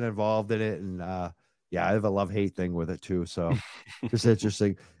people who have been involved in it, and I have a love-hate thing with it too. So it's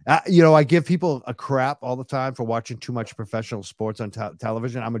interesting. I give people a crap all the time for watching too much professional sports on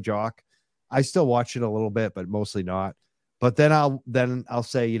television. I'm a jock. I still watch it a little bit, but mostly not. But then I'll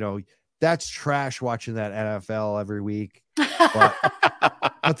say, that's trash watching that NFL every week.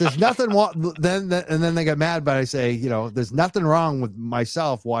 But there's nothing wrong. Then they get mad. But I say, there's nothing wrong with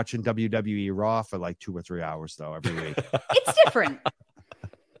myself watching WWE Raw for like 2 or 3 hours though every week. It's different.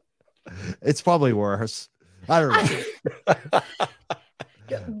 It's probably worse. I don't know.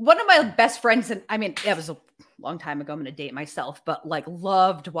 One of my best friends, and I mean, it was a long time ago. I'm going to date myself, but like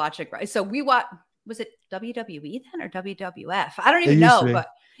loved watching. Right. So we watched. Was it WWE then or WWF? I don't even know, but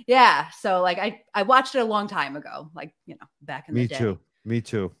yeah. So like I watched it a long time ago, like, back in the day. Me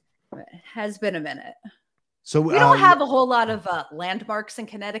too. It has been a minute. So we don't have a whole lot of landmarks in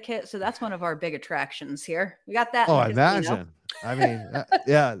Connecticut, so that's one of our big attractions here. We got that. Oh, I imagine. I mean,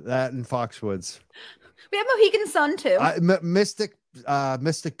 yeah, that and Foxwoods. We have Mohegan Sun too.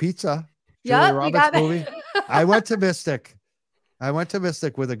 Mystic Pizza. Yeah, Julia Roberts movie. I went to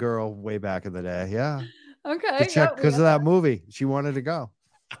Mystic with a girl way back in the day. Yeah. Okay. To check because of that movie. She wanted to go.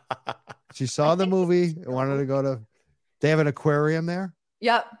 She saw the movie and wanted to go to. They have an aquarium there.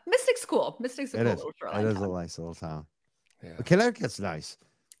 Yep. Mystic's cool. Mystic's a cool little shoreline. It is a nice little town. Yeah. But Connecticut's nice.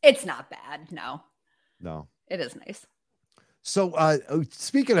 It's not bad. No. It is nice. So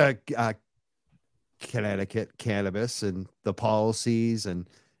speaking of Connecticut cannabis and the policies and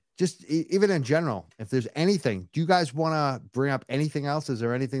just even in general, if there's anything, do you guys want to bring up anything else? Is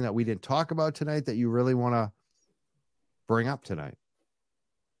there anything that we didn't talk about tonight that you really want to bring up tonight?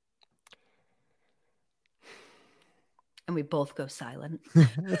 And we both go silent.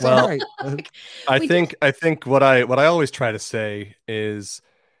 Well, right. I think what I always try to say is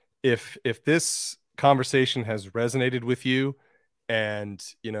if this conversation has resonated with you, and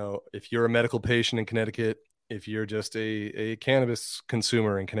if you're a medical patient in Connecticut, if you're just a cannabis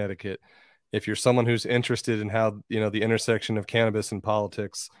consumer in Connecticut, if you're someone who's interested in how the intersection of cannabis and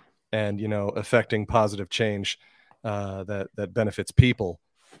politics and affecting positive change that benefits people,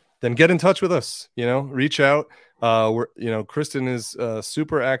 then get in touch with us. Reach out. Kristen is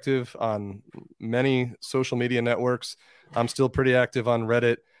super active on many social media networks. I'm still pretty active on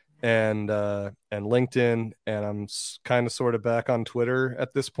Reddit and LinkedIn, and I'm kind of sort of back on Twitter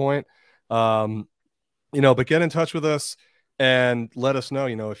at this point. But get in touch with us and let us know,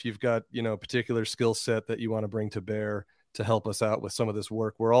 if you've got, a particular skill set that you want to bring to bear to help us out with some of this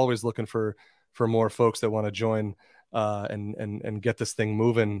work. We're always looking for more folks that want to join and get this thing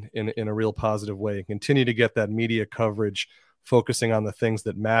moving in a real positive way, and continue to get that media coverage focusing on the things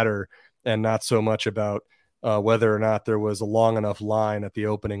that matter and not so much about whether or not there was a long enough line at the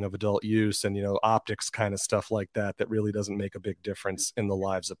opening of adult use and, optics kind of stuff like that really doesn't make a big difference in the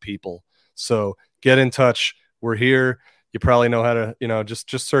lives of people. So get in touch. We're here. You probably know how to, just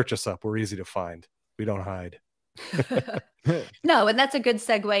search us up. We're easy to find. We don't hide. No, and that's a good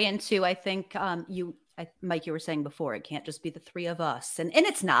segue into, I think, Mike, you were saying before, it can't just be the three of us. And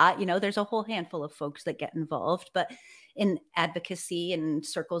it's not, there's a whole handful of folks that get involved, but in advocacy and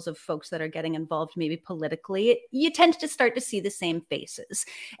circles of folks that are getting involved, maybe politically, you tend to start to see the same faces.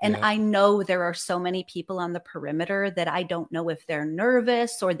 And I know there are so many people on the perimeter that I don't know if they're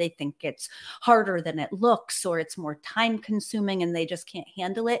nervous or they think it's harder than it looks, or it's more time consuming and they just can't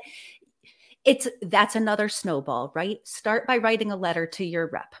handle it. That's another snowball, right? Start by writing a letter to your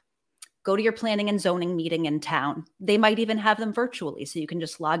rep. Go to your planning and zoning meeting in town. They might even have them virtually, so you can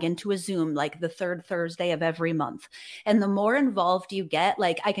just log into a Zoom like the third Thursday of every month. And the more involved you get,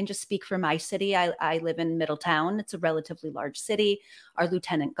 like I can just speak for my city. I live in Middletown. It's a relatively large city. Our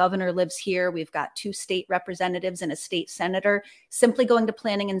lieutenant governor lives here. We've got 2 state representatives and a state senator. Simply going to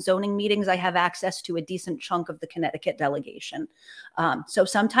planning and zoning meetings, I have access to a decent chunk of the Connecticut delegation. So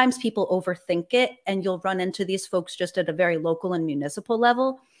sometimes people overthink it, and you'll run into these folks just at a very local and municipal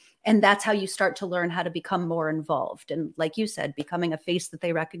level. And that's how you start to learn how to become more involved. And like you said, becoming a face that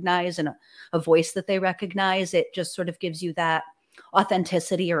they recognize and a voice that they recognize, it just sort of gives you that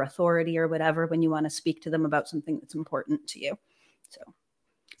authenticity or authority or whatever when you want to speak to them about something that's important to you. So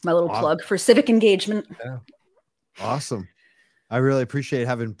my little plug for civic engagement. Yeah. Awesome. I really appreciate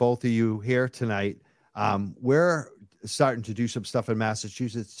having both of you here tonight. We're starting to do some stuff in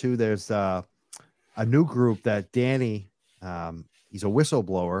Massachusetts too. There's a new group that Danny, he's a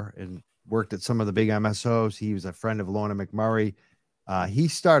whistleblower and worked at some of the big MSOs. He was a friend of Lorna McMurray. He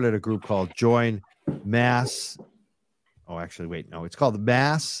started a group called Join Mass. Oh, actually, wait, no, it's called the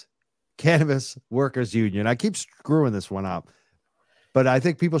Mass Cannabis Workers Union. I keep screwing this one up, but I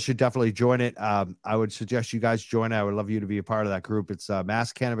think people should definitely join it. I would suggest you guys join it. I would love you to be a part of that group. It's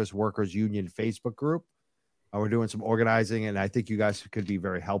Mass Cannabis Workers Union Facebook group. We're doing some organizing, and I think you guys could be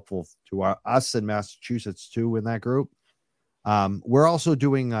very helpful to us in Massachusetts too in that group. We're also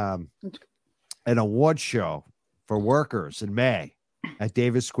doing an award show for workers in May at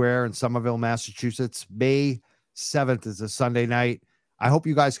Davis Square in Somerville, Massachusetts. May 7th is a Sunday night. I hope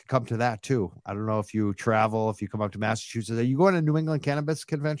you guys can come to that too. I don't know if you travel, if you come up to Massachusetts. Are you going to New England Cannabis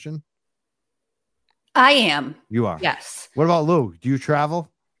Convention? I am. You are? Yes. What about Lou? Do you travel?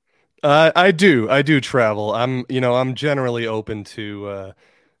 I do travel. I'm generally open to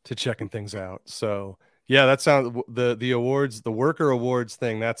checking things out. So yeah, that sounds the awards, the worker awards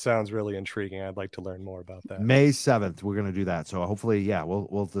thing. That sounds really intriguing. I'd like to learn more about that. May 7th, we're going to do that. So hopefully, yeah,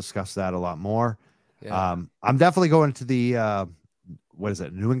 we'll discuss that a lot more. Yeah. I'm definitely going to the what is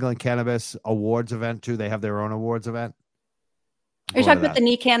it? New England Cannabis Awards event too. They have their own awards event. Are you talking about the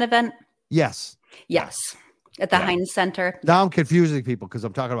NECAN event? Yes. Yes. At the Heinz Center. Now I'm confusing people because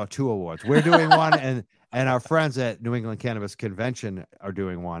I'm talking about 2 awards. We're doing one, and our friends at New England Cannabis Convention are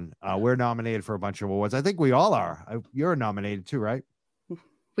doing one. We're nominated for a bunch of awards. I think we all are. You're nominated too, right?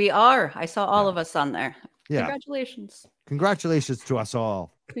 We are. I saw all of us on there. Yeah. Congratulations. Congratulations to us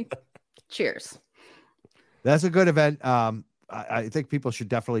all. Cheers. That's a good event. I think people should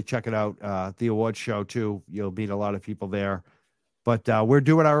definitely check it out. The awards show too. You'll meet a lot of people there. But we're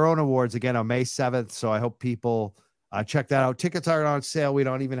doing our own awards again on May 7th. So I hope people check that out. Tickets aren't on sale. We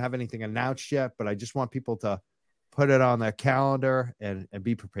don't even have anything announced yet, but I just want people to put it on their calendar and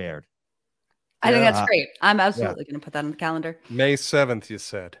be prepared. I think that's great. I'm absolutely going to put that on the calendar. May 7th, you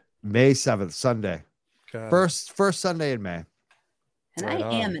said. May 7th, Sunday. First Sunday in May. And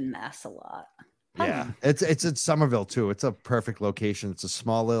I am in Mass a lot. Yeah. It's in Somerville too. It's a perfect location. It's a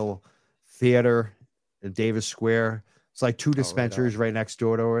small little theater in Davis Square. It's like 2 dispensaries right next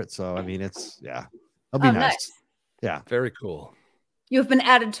door to it. So, I mean, it'll be nice. Yeah. Very cool. You have been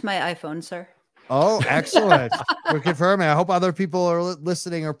added to my iPhone, sir. Oh, excellent. We're confirming. I hope other people are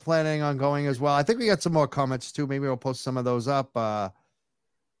listening or planning on going as well. I think we got some more comments too. Maybe we'll post some of those up.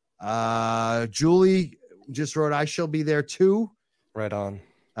 Julie just wrote, I shall be there too. Right on.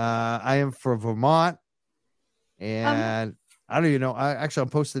 I am from Vermont. And I don't even know. I'm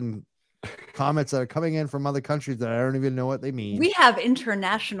posting comments that are coming in from other countries that I don't even know what they mean. We have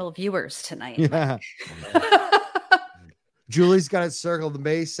international viewers tonight. Yeah. Julie's got it circled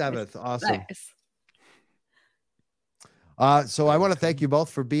May 7th. Awesome. Nice. So I want to thank you both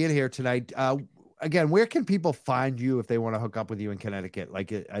for being here tonight. Again, where can people find you if they want to hook up with you in Connecticut?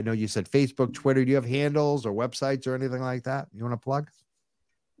 Like I know you said Facebook, Twitter. Do you have handles or websites or anything like that you want to plug?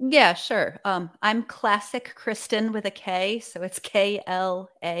 Yeah, sure. I'm Classic Kristen with a K. So it's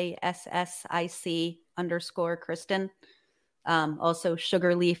KLASSIC_Kristen. Also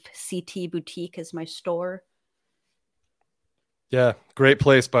Sugarleaf CT Boutique is my store. Yeah. Great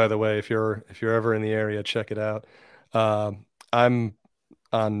place, by the way. If you're ever in the area, check it out. I'm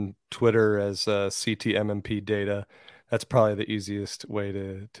on Twitter as CTMMP Data. That's probably the easiest way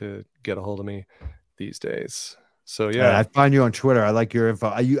to get a hold of me these days. So yeah, I find you on Twitter. I like your info.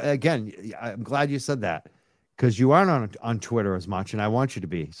 I'm glad you said that because you aren't on Twitter as much, and I want you to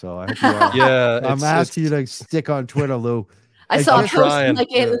be. So I hope you are. Yeah, I'm asking you to stick on Twitter, Lou. I saw a post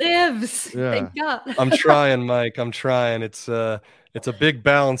like it lives. Yeah. Thank God. I'm trying, Mike. I'm trying. It's a big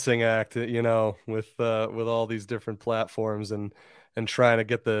balancing act, with all these different platforms and trying to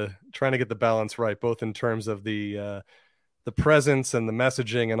get the balance right, both in terms of the presence and the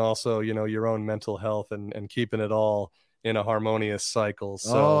messaging, and also your own mental health and keeping it all in a harmonious cycle.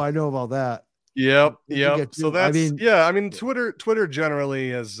 So I know about that. Yep. So that's Twitter generally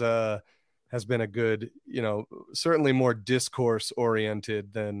has been a good, certainly more discourse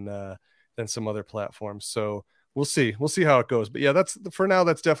oriented than some other platforms. So we'll see how it goes. But yeah, that's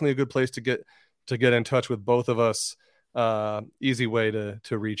definitely a good place to get in touch with both of us. Easy way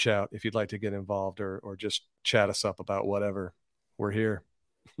to reach out if you'd like to get involved or just chat us up about whatever. We're here.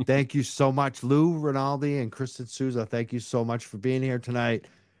 Thank you so much, Lou Rinaldi and Kristen Souza. Thank you so much for being here tonight.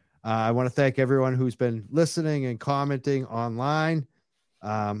 I want to thank everyone who's been listening and commenting online.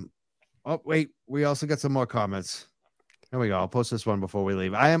 We also got some more comments. Here we go. I'll post this one before we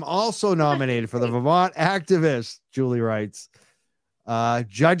leave. I am also nominated for the Vermont Activist, Julie writes.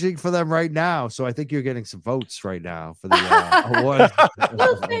 Judging for them right now. So I think you're getting some votes right now for the award.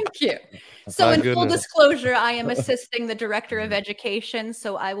 Well, thank you. So in full disclosure, I am assisting the director of education.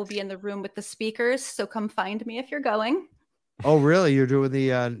 So I will be in the room with the speakers. So come find me if you're going. Oh, really? You're doing the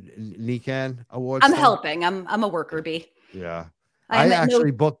NECAN awards? I'm helping. I'm a worker bee. Yeah. I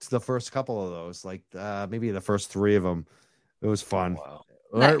actually booked the first couple of those, like maybe the first 3 of them. It was fun. Wow.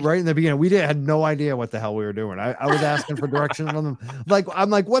 Right in the beginning, we had no idea what the hell we were doing. I was asking for direction from them. I'm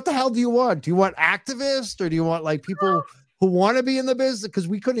like, what the hell do you want? Do you want activists or do you want like people who want to be in the business? Because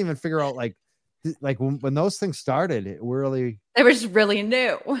we couldn't even figure out like when those things started, it was really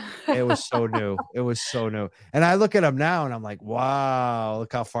new. It was so new. It was so new. And I look at them now and I'm like, wow,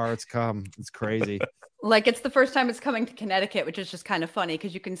 look how far it's come. It's crazy. Like it's the first time it's coming to Connecticut, which is just kind of funny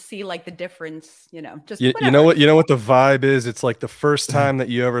because you can see like the difference, just you know what the vibe is. It's like the first time that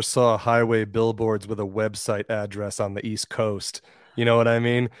you ever saw highway billboards with a website address on the East Coast. You know what I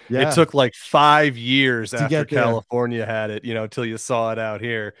mean? Yeah. It took like 5 years after California had it, till you saw it out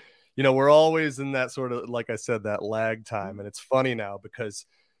here. We're always in that sort of, like I said, that lag time. And it's funny now because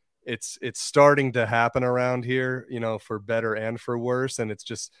it's starting to happen around here, for better and for worse. And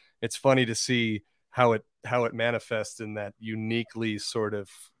it's funny to see how it how it manifests in that uniquely sort of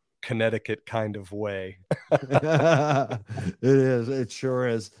Connecticut kind of way. It is. It sure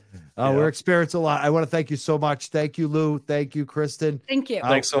is. Yeah. We're experiencing a lot. I want to thank you so much. Thank you, Lou. Thank you, Kristen. Thank you.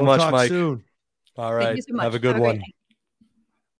 Thanks so we'll much, talk Mike. soon. All right. Thank you so much. Have a good Have a great one. night.